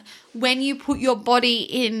yeah. when you put your body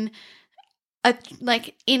in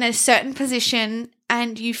a certain position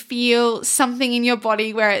and you feel something in your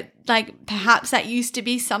body where it, like perhaps that used to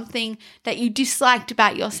be something that you disliked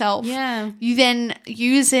about yourself. Yeah. You then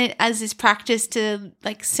use it as this practice to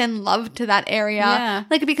like send love to that area. Yeah.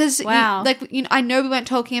 Like because Wow. I know we weren't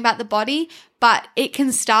talking about the body, but it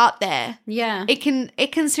can start there. Yeah. It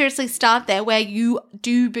can seriously start there where you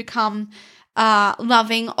do become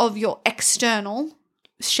loving of your external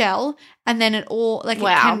shell, and then it all like it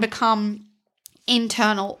can become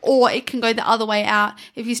internal, or it can go the other way out.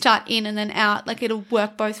 If you start in and then out, like it'll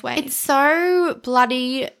work both ways. It's so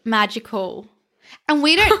bloody magical. And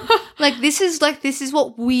we don't this is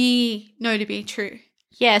what we know to be true.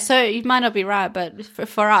 Yeah, so you might not be right, but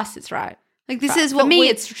for us it's right. Like this Right. is what For me,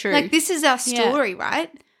 it's true. Like this is our story,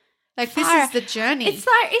 right? Like this is the journey. It's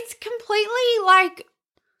like it's completely like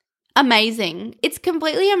amazing. It's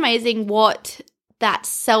completely amazing what that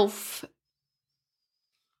self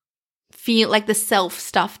feel like the self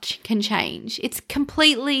stuff can change. It's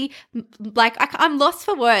completely like I'm lost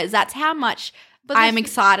for words. That's how much I'm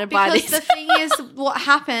excited by this. Because the thing is, what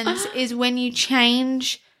happens is when you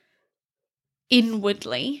change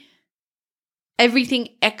inwardly, everything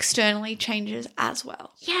externally changes as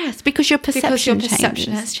well. Yes, because your perception changes.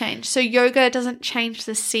 Has changed. So yoga doesn't change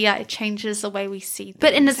the seer; it changes the way we see things.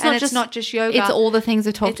 But and it's not just yoga; it's all the things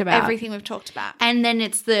we've talked about. Everything we've talked about. And then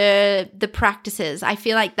it's the practices. I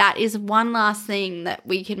feel like that is one last thing that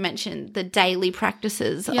we can mention, the daily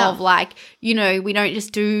practices of like, we don't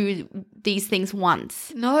just do these things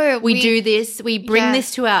once. No, we do this. We bring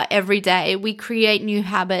this to our everyday. We create new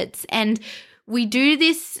habits, and we do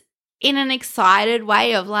this in an excited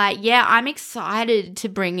way of like, I'm excited to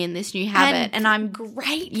bring in this new habit, and I'm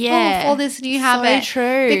grateful for this new habit. So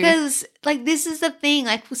true. Because like this is the thing,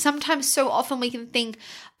 like sometimes so often we can think,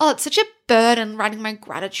 oh, it's such a burden writing my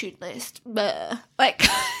gratitude list. Blah. Like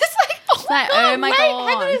it's like, oh my God,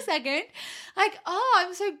 hang on a second. Like, oh,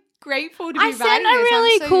 I'm so grateful to be writing this. I sent a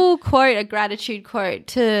really cool quote, a gratitude quote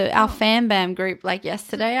to our Fan Bam group like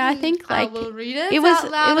yesterday. I think like I will read it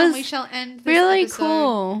out loud and we shall end this really episode.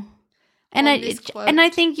 Cool. And I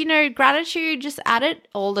think, gratitude, just add it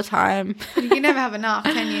all the time. You can never have enough,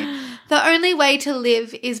 can you? The only way to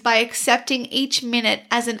live is by accepting each minute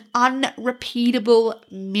as an unrepeatable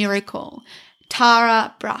miracle.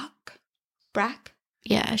 Tara Brach?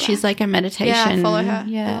 Yeah, she's like a meditation. Yeah, follow her.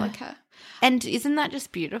 Yeah. I like her. And isn't that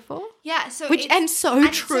just beautiful? Yeah. So so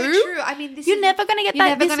true. So true. I mean, you're never going to get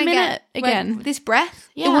that this minute again. This breath,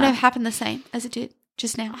 it wouldn't have happened the same as it did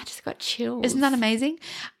just now. I just got chills. Isn't that amazing?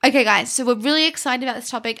 Okay, guys, so we're really excited about this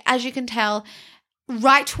topic. As you can tell,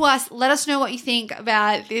 write to us. Let us know what you think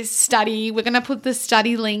about this study. We're going to put the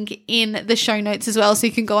study link in the show notes as well so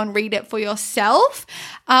you can go and read it for yourself.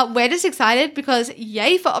 We're just excited because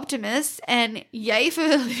yay for optimists and yay for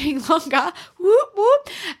living longer. Whoop, whoop.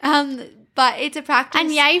 But it's a practice. And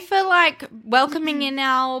yay for like welcoming in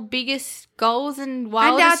our biggest goals and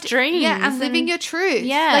wildest dreams. Yeah, and living your truth.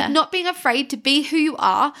 Yeah. Like not being afraid to be who you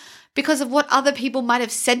are because of what other people might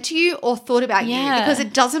have said to you or thought about you, because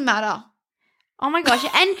it doesn't matter. Oh my gosh.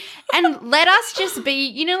 And let us just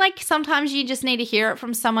be, like sometimes you just need to hear it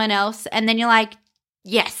from someone else and then you're like,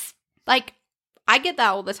 yes, like I get that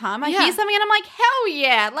all the time. I Yeah. hear something and I'm like, hell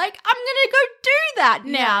yeah. Like, I'm going to go do that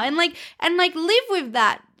now. Yeah. And live with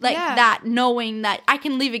that. Like Yeah. that, knowing that I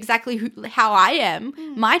can live exactly how I am,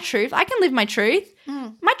 my truth. I can live my truth.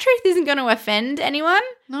 My truth isn't going to offend anyone.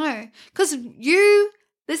 No, because you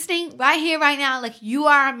listening right here, right now, like you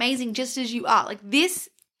are amazing just as you are. Like this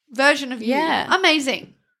version of you, Yeah.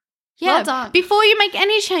 amazing. Yeah. Well done. Before you make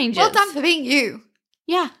any changes. Well done for being you.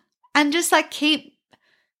 Yeah. And just like keep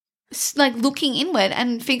like looking inward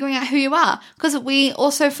and figuring out who you are, because we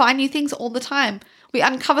also find new things all the time. We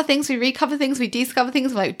uncover things, we recover things, we discover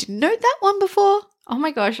things. We're like, didn't know that one before. Oh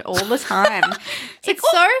my gosh, all the time.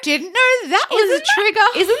 It's so didn't know that was a trigger.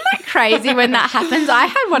 Isn't that crazy when that happens? I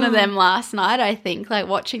had one of them last night, I think, like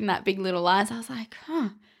watching that Big Little Lies. I was like,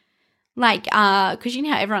 like, because you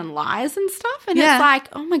know how everyone lies and stuff, and Yeah. it's like,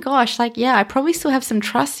 oh my gosh, like, yeah, I probably still have some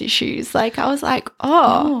trust issues. Like, I was like,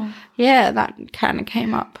 oh. Yeah, that kind of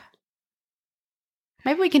came up.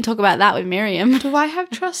 Maybe we can talk about that with Miriam. Do I have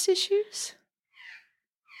trust issues?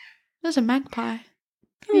 There's a magpie.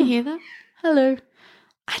 Can you hear that? Hello.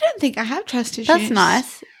 I don't think I have trust issues. That's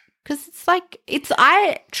nice. Because it's like,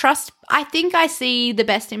 I think I see the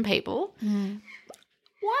best in people.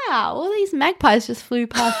 Wow, all these magpies just flew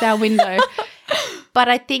past our window. But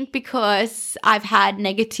I think because I've had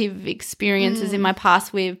negative experiences in my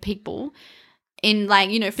past with people in like,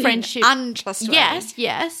 you know, friendship. Untrustworthy.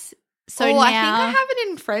 Yes. So I now, think I have it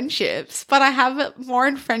in friendships, but I have it more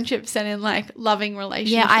in friendships than in like loving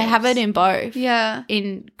relationships. yeah, I have it in both. Yeah.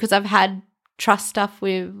 Because I've had trust stuff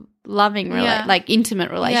with loving, Yeah. like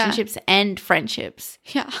intimate relationships and friendships.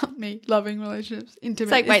 Yeah, me loving relationships. Intimate.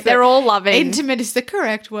 It's like, is wait, the- they're all loving. Intimate is the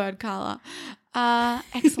correct word, Carla.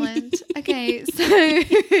 Excellent. Okay, so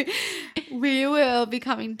we will be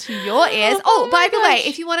coming to your ears. Oh, by the way,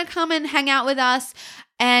 if you want to come and hang out with us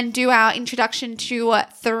and do our introduction to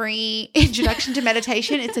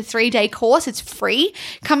meditation, it's a 3-day course. It's free.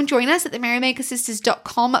 Come and join us at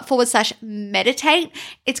themerrymakersisters.com/meditate.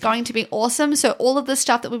 It's going to be awesome. So all of the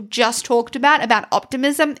stuff that we've just talked about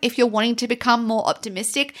optimism, if you're wanting to become more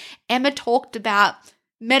optimistic, Emma talked about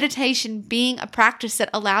meditation being a practice that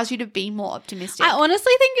allows you to be more optimistic. I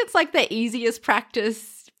honestly think it's like the easiest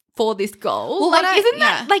practice for this goal. Well, like, what I- isn't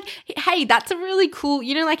that yeah. like, hey, that's a really cool,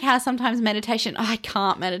 you know, like how sometimes meditation, I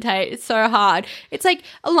can't meditate. It's so hard. It's like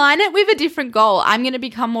align it with a different goal. I'm going to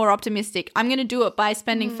become more optimistic. I'm going to do it by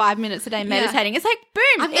spending 5 minutes a day meditating. It's like,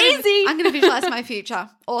 boom, easy. I'm going to visualize my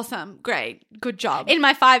future. Awesome. Great. Good job. in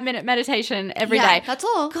my 5-minute meditation every day. That's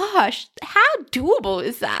all. Gosh, how doable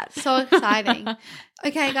is that? So exciting.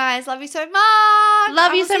 Okay, guys. Love you so much.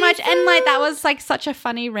 Love I you will so see much. And like that soon. was like such a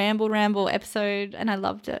funny ramble episode and I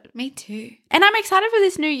loved it. Me too. And I'm excited for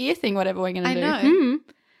this new year thing, whatever we're going to I do. know.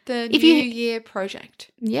 The If New you- Year project.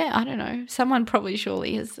 Yeah, I don't know. Someone probably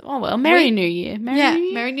surely has. Oh, well, Merry New Year. Merry New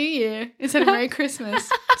Year. Merry New Year instead of Merry Christmas.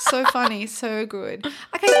 So funny. So good.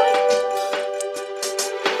 Okay, bye.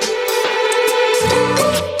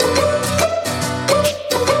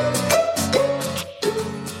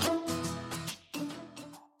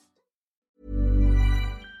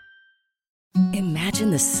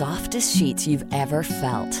 Imagine the softest sheets you've ever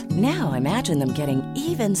felt. Now imagine them getting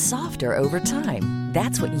even softer over time.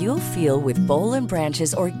 That's what you'll feel with Boll &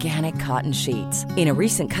 Branch's organic cotton sheets. In a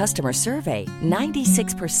recent customer survey,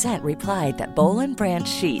 96% replied that Boll & Branch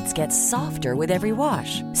sheets get softer with every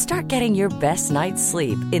wash. Start getting your best night's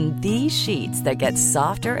sleep in these sheets that get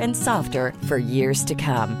softer and softer for years to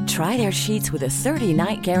come. Try their sheets with a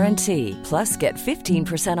 30-night guarantee. Plus, get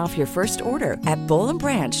 15% off your first order at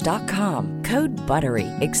bollandbranch.com. Code BUTTERY.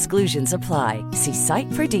 Exclusions apply. See site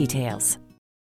for details.